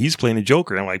movie and he's playing a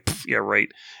Joker. And I'm like, yeah, right.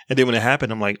 And then when it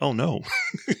happened, I'm like, oh no,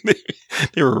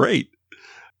 they were right.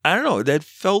 I don't know. That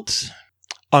felt,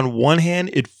 on one hand,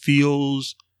 it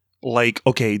feels like,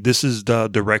 okay, this is the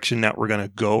direction that we're going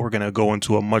to go. We're going to go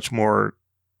into a much more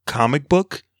comic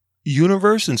book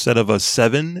universe instead of a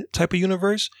Seven type of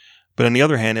universe. But on the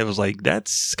other hand, it was like,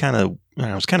 that's kind of,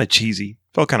 it was kind of cheesy.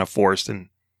 Felt kind of forced and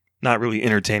not really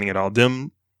entertaining at all.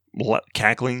 Them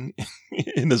cackling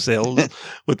in the cells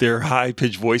with their high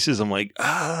pitched voices. I'm like,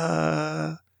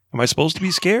 am I supposed to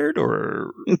be scared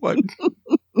or what?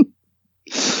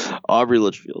 Aubrey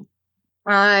Litchfield.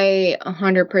 I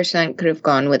 100% could have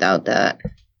gone without that.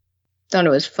 Thought it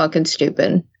was fucking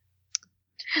stupid.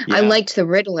 Yeah. I liked the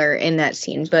Riddler in that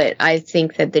scene, but I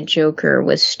think that the Joker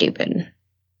was stupid.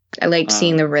 I liked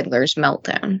seeing the Riddler's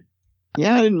meltdown.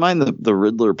 Yeah, I didn't mind the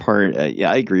Riddler part. Yeah,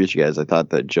 I agree with you guys. I thought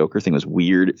that Joker thing was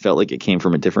weird. It felt like it came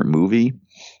from a different movie.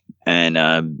 And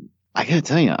I got to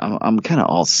tell you, I'm kind of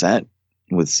all set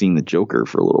with seeing the Joker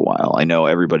for a little while. I know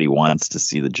everybody wants to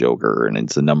see the Joker, and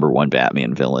it's the #1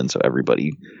 Batman villain, so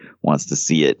everybody wants to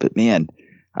see it. But man,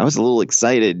 I was a little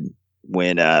excited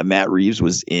when Matt Reeves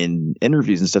was in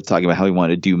interviews and stuff talking about how he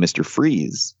wanted to do Mr.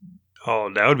 Freeze.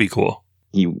 Oh, that would be cool.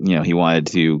 He wanted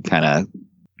to kind of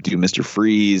do Mr.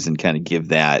 Freeze and kind of give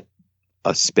that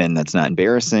a spin that's not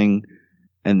embarrassing.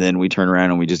 And then we turn around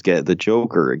and we just get the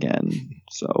Joker again.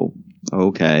 So,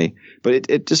 okay. But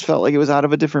it just felt like it was out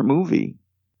of a different movie.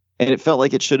 And it felt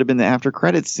like it should have been the after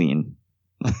credits scene.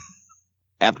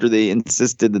 After they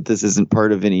insisted that this isn't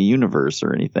part of any universe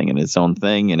or anything and its own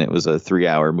thing. And it was a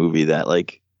 3-hour movie that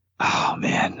like, oh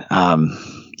man.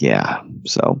 Yeah.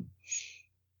 So.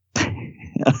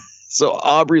 So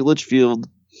Aubrey Litchfield,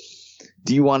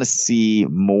 do you want to see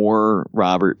more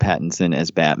Robert Pattinson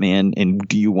as Batman, and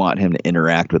do you want him to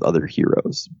interact with other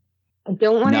heroes? I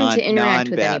don't want him to interact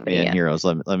with anybody. Non-Batman heroes.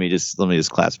 Let me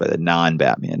just classify the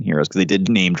non-Batman heroes because they did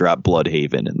name drop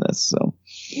Bloodhaven in this. So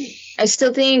I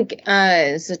still think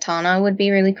Zatanna would be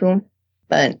really cool,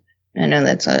 but I know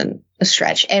that's a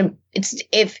stretch. And it's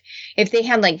if they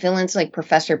had like villains like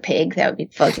Professor Pig, that would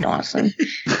be fucking awesome.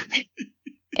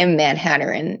 And Mad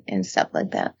Hatter and stuff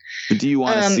like that. But do you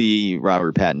want to see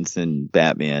Robert Pattinson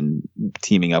Batman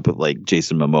teaming up with like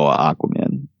Jason Momoa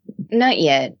Aquaman? Not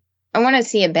yet. I want to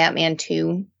see a Batman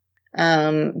 2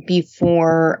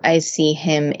 before I see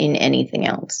him in anything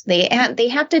else. They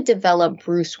have to develop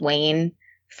Bruce Wayne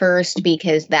first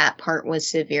because that part was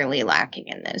severely lacking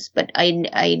in this. But I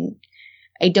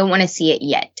don't want to see it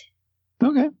yet.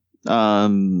 Okay.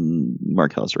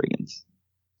 Marcellus Reagans.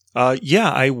 Yeah,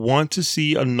 I want to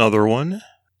see another one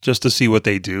just to see what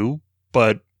they do.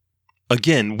 But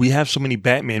again, we have so many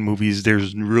Batman movies.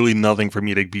 There's really nothing for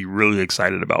me to be really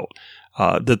excited about.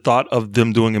 The thought of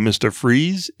them doing a Mr.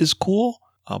 Freeze is cool,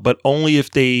 but only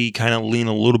if they kind of lean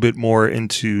a little bit more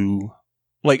into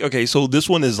like, okay, so this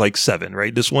one is like 7,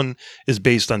 right? This one is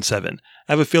based on 7.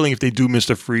 I have a feeling if they do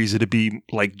Mr. Freeze, it'd be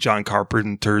like John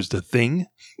Carpenter's The Thing,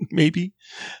 maybe,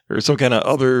 or some kind of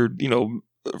other,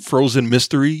 Frozen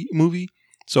mystery movie.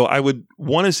 So I would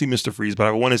want to see Mr. Freeze, but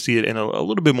I want to see it in a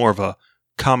little bit more of a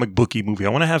comic booky movie. I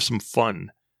want to have some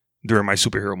fun during my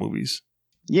superhero movies.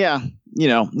 Yeah.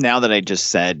 Now that I just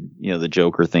said, the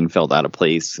Joker thing felt out of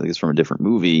place, I guess from a different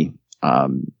movie,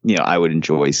 I would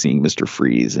enjoy seeing Mr.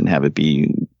 Freeze and have it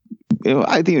be,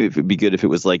 I think it would be good if it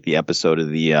was like the episode of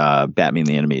the Batman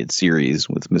the Animated Series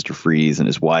with Mr. Freeze and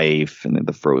his wife and then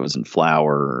the frozen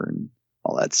flower and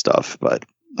all that stuff. But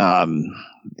I like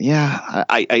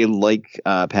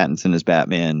Pattinson as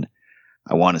Batman.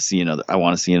 I want to see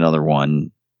another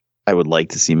one. I would like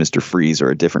to see Mr. Freeze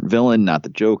or a different villain, not the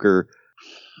Joker.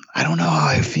 I don't know how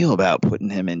I feel about putting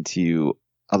him into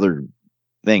other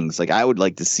things. Like, I would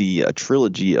like to see a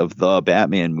trilogy of the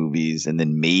Batman movies, and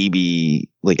then maybe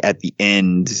like at the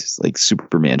end, like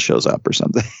Superman shows up or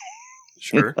something.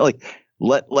 Sure. Like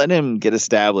let him get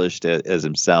established as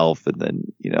himself, and then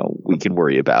we can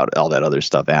worry about all that other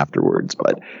stuff afterwards.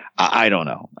 But I don't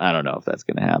know. I don't know if that's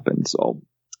going to happen. So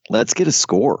let's get a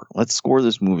score. Let's score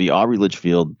this movie. Aubrey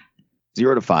Litchfield,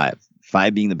 0 to 5.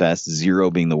 5 being the best, 0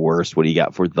 being the worst. What do you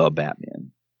got for The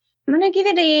Batman? I'm going to give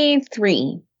it a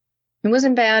 3. It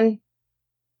wasn't bad.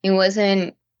 It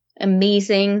wasn't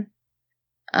amazing.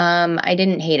 I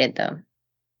didn't hate it, though.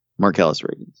 Marcellus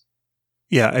ratings.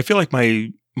 Yeah, I feel like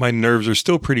my nerves are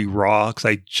still pretty raw because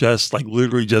I just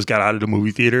literally just got out of the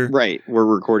movie theater. Right. We're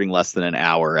recording less than an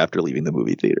hour after leaving the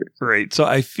movie theater. Right. So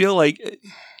I feel like,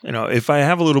 if I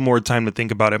have a little more time to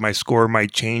think about it, my score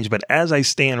might change. But as I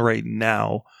stand right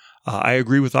now, I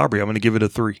agree with Aubrey. I'm going to give it a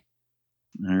 3.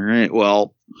 All right.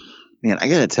 Well, man, I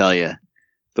got to tell you,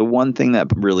 the one thing that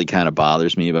really kind of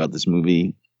bothers me about this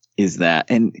movie is that,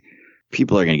 and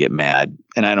people are going to get mad,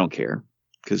 and I don't care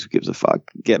because who gives a fuck?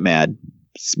 Get mad.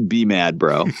 Be mad,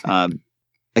 bro.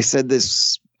 I said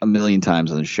this a million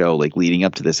times on the show, like leading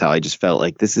up to this, how I just felt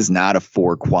like this is not a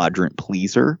 4-quadrant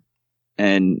pleaser.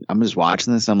 And I'm just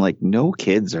watching this. I'm like, no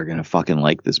kids are going to fucking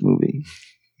like this movie.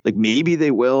 Like, maybe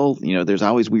they will. There's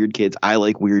always weird kids. I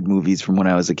like weird movies from when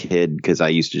I was a kid because I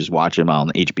used to just watch them on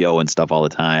HBO and stuff all the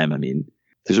time. I mean,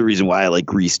 there's a reason why I like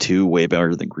Grease 2 way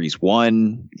better than Grease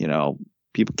 1.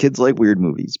 Kids like weird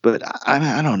movies, but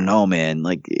I don't know, man.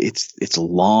 Like, it's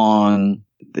long.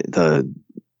 The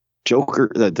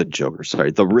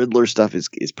Riddler stuff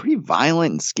is pretty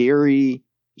violent and scary.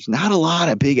 There's not a lot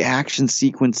of big action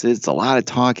sequences. It's a lot of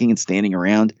talking and standing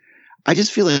around. I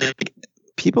just feel like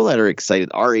people that are excited,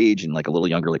 our age and like a little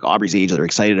younger, like Aubrey's age, that are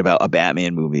excited about a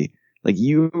Batman movie, like,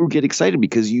 you get excited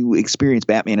because you experienced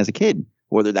Batman as a kid,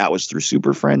 whether that was through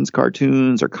Super Friends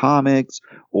cartoons or comics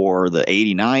or the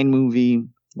 '89 movie,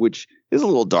 which is a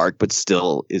little dark but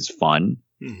still is fun.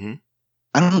 Mm-hmm.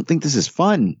 I don't think this is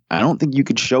fun. I don't think you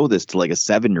could show this to like a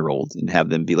 7-year-old and have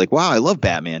them be like, "Wow, I love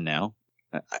Batman now."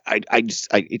 It's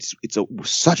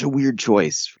such a weird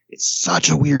choice. It's such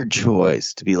a weird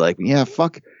choice to be like, yeah,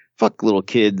 fuck little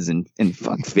kids and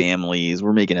fuck families.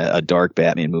 We're making a dark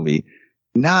Batman movie.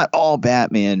 Not all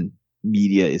Batman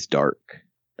media is dark.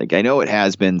 Like, I know it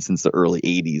has been since the early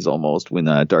 80s almost, when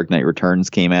Dark Knight Returns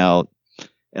came out.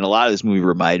 And a lot of this movie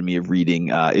reminded me of reading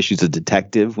issues of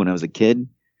Detective when I was a kid.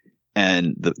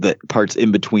 And the parts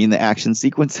in between the action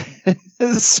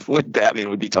sequences when Batman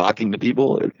would be talking to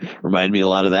people, it reminded me a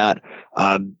lot of that.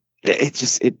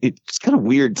 It's kind of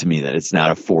weird to me that it's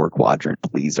not a 4-quadrant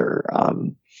pleaser.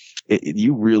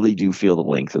 You really do feel the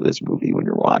length of this movie when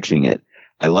you're watching it.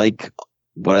 I like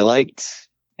what I liked,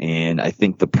 and I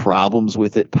think the problems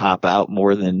with it pop out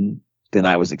more than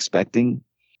I was expecting.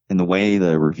 And the way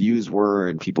the reviews were,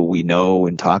 and people we know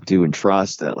and talk to and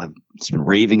trust that have been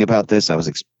raving about this,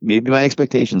 maybe my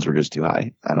expectations were just too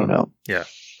high. I don't know. Yeah,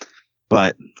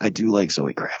 but I do like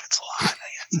Zoe Kravitz a lot.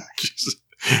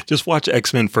 Just watch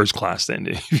X-Men First Class, then.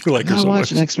 If you like her so much. I'm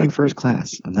watching X-Men First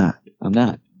Class. I'm not going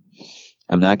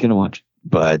to watch.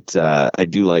 But I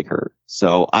do like her,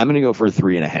 so I'm going to go for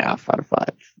 3.5 out of 5.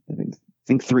 I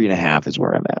think 3.5 is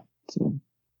where I'm at. So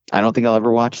I don't think I'll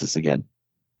ever watch this again.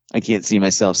 I can't see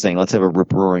myself saying, let's have a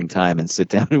rip-roaring time and sit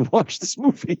down and watch this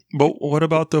movie. But what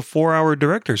about the 4-hour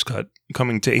director's cut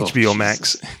coming to HBO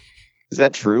Max? Is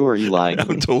that true, or are you lying?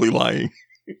 I'm totally lying.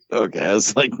 Okay, I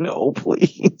was like, no,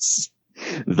 please.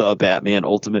 The Batman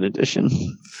Ultimate Edition.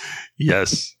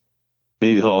 Yes.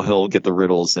 Maybe he'll get the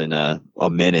riddles in a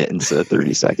minute instead of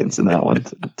 30 seconds in that one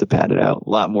to pad it out. A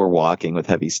lot more walking with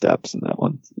heavy steps in that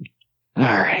one. All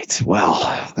right.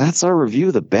 Well, that's our review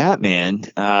of the Batman.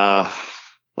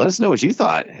 Let us know what you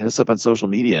thought. Hit us up on social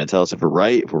media and tell us if we're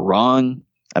right, if we're wrong.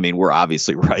 I mean, we're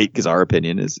obviously right because our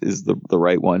opinion is the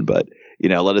right one. But,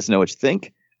 let us know what you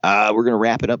think. We're going to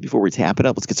wrap it up before we tap it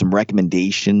up. Let's get some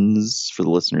recommendations for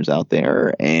the listeners out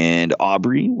there. And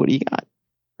Aubrey, what do you got?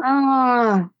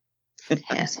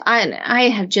 Yes, I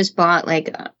have just bought like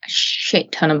a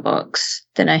shit ton of books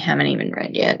that I haven't even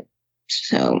read yet.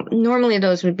 So normally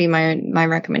those would be my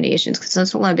recommendations because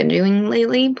that's what I've been doing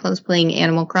lately. Plus playing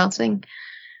Animal Crossing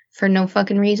for no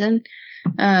fucking reason.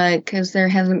 Because there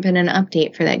hasn't been an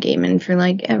update for that game in for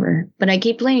like ever. But I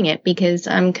keep playing it because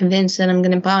I'm convinced that I'm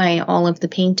going to buy all of the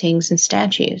paintings and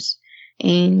statues.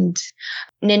 And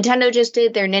Nintendo just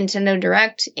did their Nintendo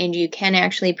Direct, and you can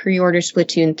actually pre-order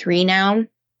Splatoon 3 now,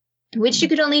 which you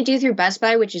could only do through Best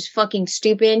Buy, which is fucking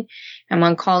stupid. I'm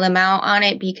going to call them out on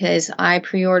it because I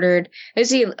pre-ordered. It was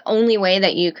the only way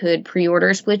that you could pre-order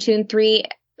Splatoon 3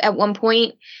 at one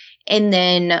point. And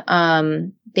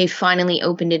then they finally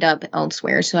opened it up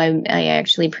elsewhere. So I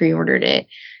actually pre-ordered it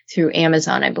through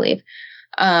Amazon, I believe.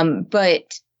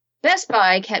 But Best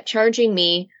Buy kept charging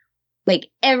me like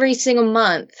every single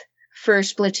month for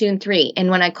Splatoon 3. And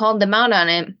when I called them out on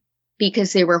it,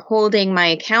 because they were holding my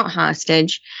account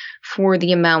hostage for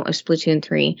the amount of Splatoon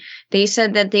 3, they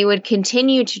said that they would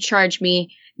continue to charge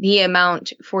me the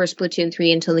amount for Splatoon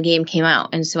 3 until the game came out.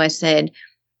 And so I said,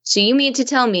 so you mean to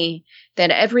tell me that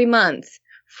every month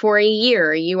for a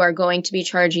year you are going to be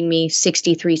charging me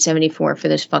 $63.74 for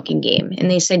this fucking game? And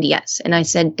they said yes. And I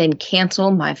said, then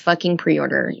cancel my fucking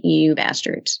pre-order, you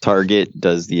bastards. Target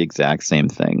does the exact same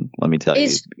thing. Let me tell you.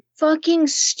 It's fucking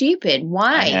stupid.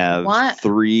 Why? I have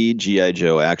 3 G.I.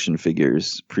 Joe action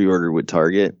figures pre-ordered with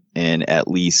Target, and at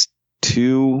least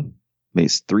 2, maybe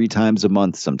 3 times a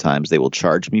month sometimes they will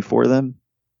charge me for them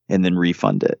and then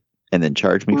refund it. And then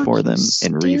charge me for them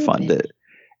and refund it.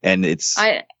 And it's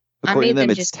according to them,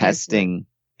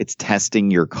 it's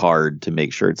testing your card to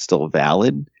make sure it's still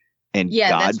valid. And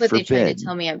yeah, God that's what forbid, they tried to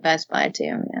tell me at Best Buy too.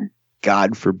 Yeah.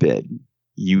 God forbid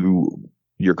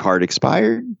your card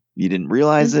expired, you didn't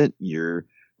realize it.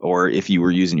 Or if you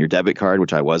were using your debit card,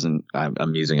 which I wasn't,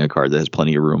 I'm using a card that has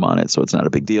plenty of room on it, so it's not a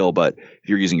big deal. But if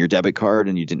you're using your debit card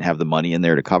and you didn't have the money in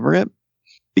there to cover it,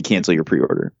 you cancel your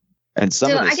pre-order. And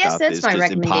some of this stuff is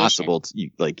just impossible.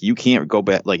 You can't go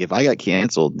back. Like if I got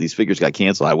canceled, these figures got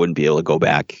canceled, I wouldn't be able to go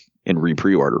back and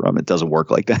pre-order them. It doesn't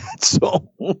work like that. So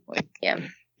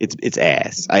it's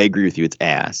ass. I agree with you. It's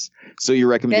ass. So your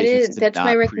recommendation is to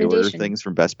not pre-order things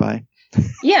from Best Buy?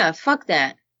 Yeah, fuck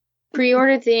that.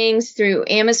 Pre-order things through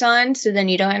Amazon so then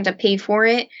you don't have to pay for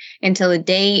it until the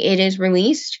day it is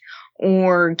released,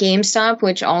 or GameStop,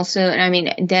 which also, I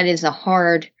mean, that is a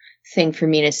hard thing for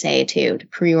me to say too, to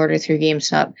pre-order through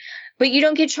GameStop, but you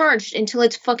don't get charged until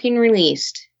it's fucking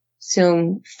released.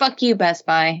 So fuck you, Best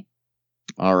Buy.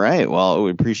 All right. Well,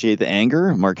 we appreciate the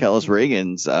anger. Marcellus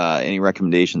Reagan's, any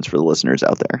recommendations for the listeners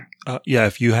out there? Yeah,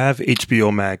 if you have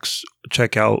HBO Max,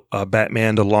 check out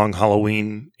Batman The Long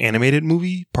Halloween animated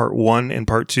movie, Part 1 and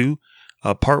Part 2.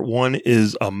 Part 1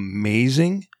 is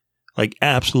amazing, like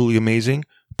absolutely amazing.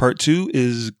 Part 2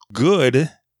 is good.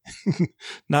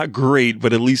 Not great,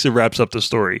 but at least it wraps up the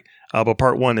story. But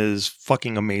Part 1 is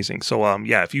fucking amazing. So,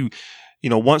 yeah, if you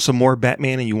want some more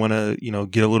Batman and you want to,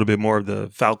 get a little bit more of the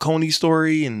Falcone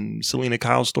story and Selena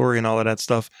Kyle story and all of that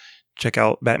stuff, check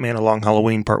out Batman A Long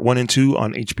Halloween Part 1 and 2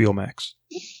 on HBO Max.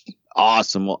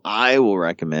 Awesome. Well, I will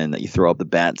recommend that you throw up the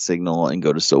bat signal and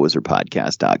go to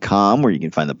SoWizardPodcast.com, where you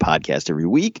can find the podcast every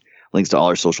week. Links to all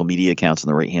our social media accounts on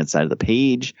the right-hand side of the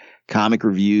page. Comic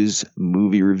reviews,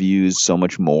 movie reviews, so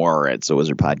much more at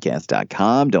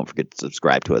SoWizardPodcast.com. Don't forget to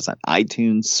subscribe to us on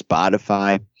iTunes,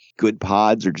 Spotify, Good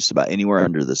Pods, or just about anywhere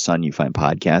under the sun you find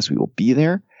podcasts. We will be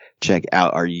there. Check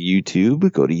out our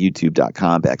YouTube. Go to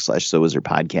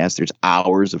youtube.com/SoWizardPodcast. There's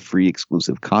hours of free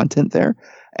exclusive content there.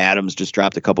 Adam's just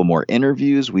dropped a couple more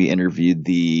interviews. We interviewed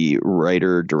the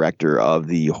writer, director of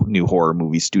the new horror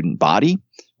movie Student Body,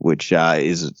 which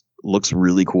looks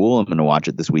really cool. I'm going to watch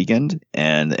it this weekend,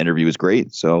 and the interview was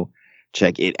great. So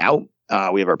check it out.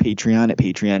 We have our Patreon at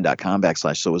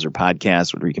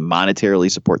patreon.com/SoWizardPodcast, where you can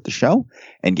monetarily support the show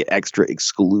and get extra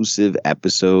exclusive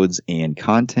episodes and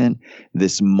content.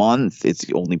 This month, it's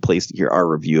the only place to hear our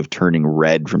review of Turning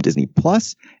Red from Disney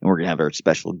Plus. And we're going to have our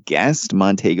special guest,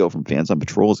 Montego from Fans on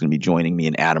Patrol, is going to be joining me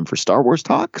and Adam for Star Wars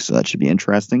Talk. So that should be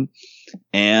interesting.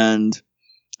 And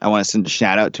I want to send a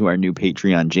shout out to our new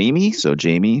Patreon, Jamie. So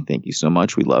Jamie, thank you so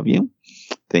much. We love you.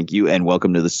 Thank you. And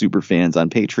welcome to the super fans on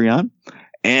Patreon.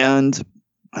 And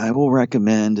I will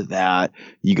recommend that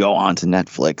you go on to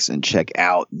Netflix and check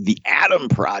out The Adam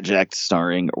Project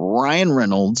starring Ryan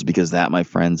Reynolds, because that, my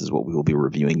friends, is what we will be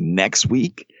reviewing next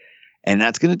week. And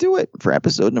that's going to do it for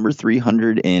episode number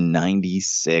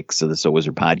 396 of the So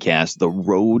Wizard Podcast. The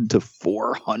road to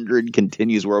 400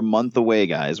 continues. We're a month away,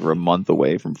 guys. We're a month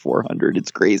away from 400.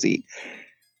 It's crazy.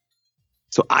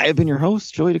 So I have been your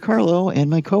host, Joey DiCarlo,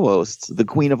 and my co-hosts, the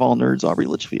queen of all nerds, Aubrey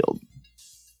Litchfield.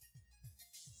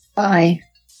 Bye.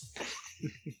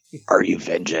 Are you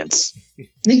vengeance?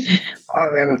 I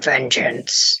am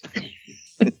vengeance.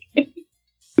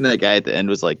 And that guy at the end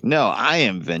was like, no, I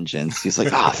am vengeance. He's like,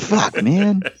 oh, fuck,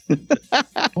 man.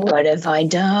 What have I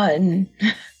done?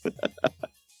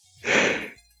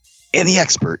 And the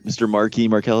expert, Mr. Marquis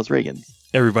Marcellus Reagan.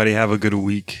 Everybody have a good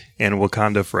week, and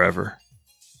Wakanda forever.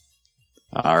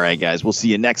 All right, guys. We'll see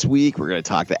you next week. We're going to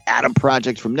talk the Adam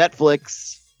Project from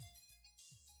Netflix.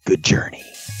 Good journey.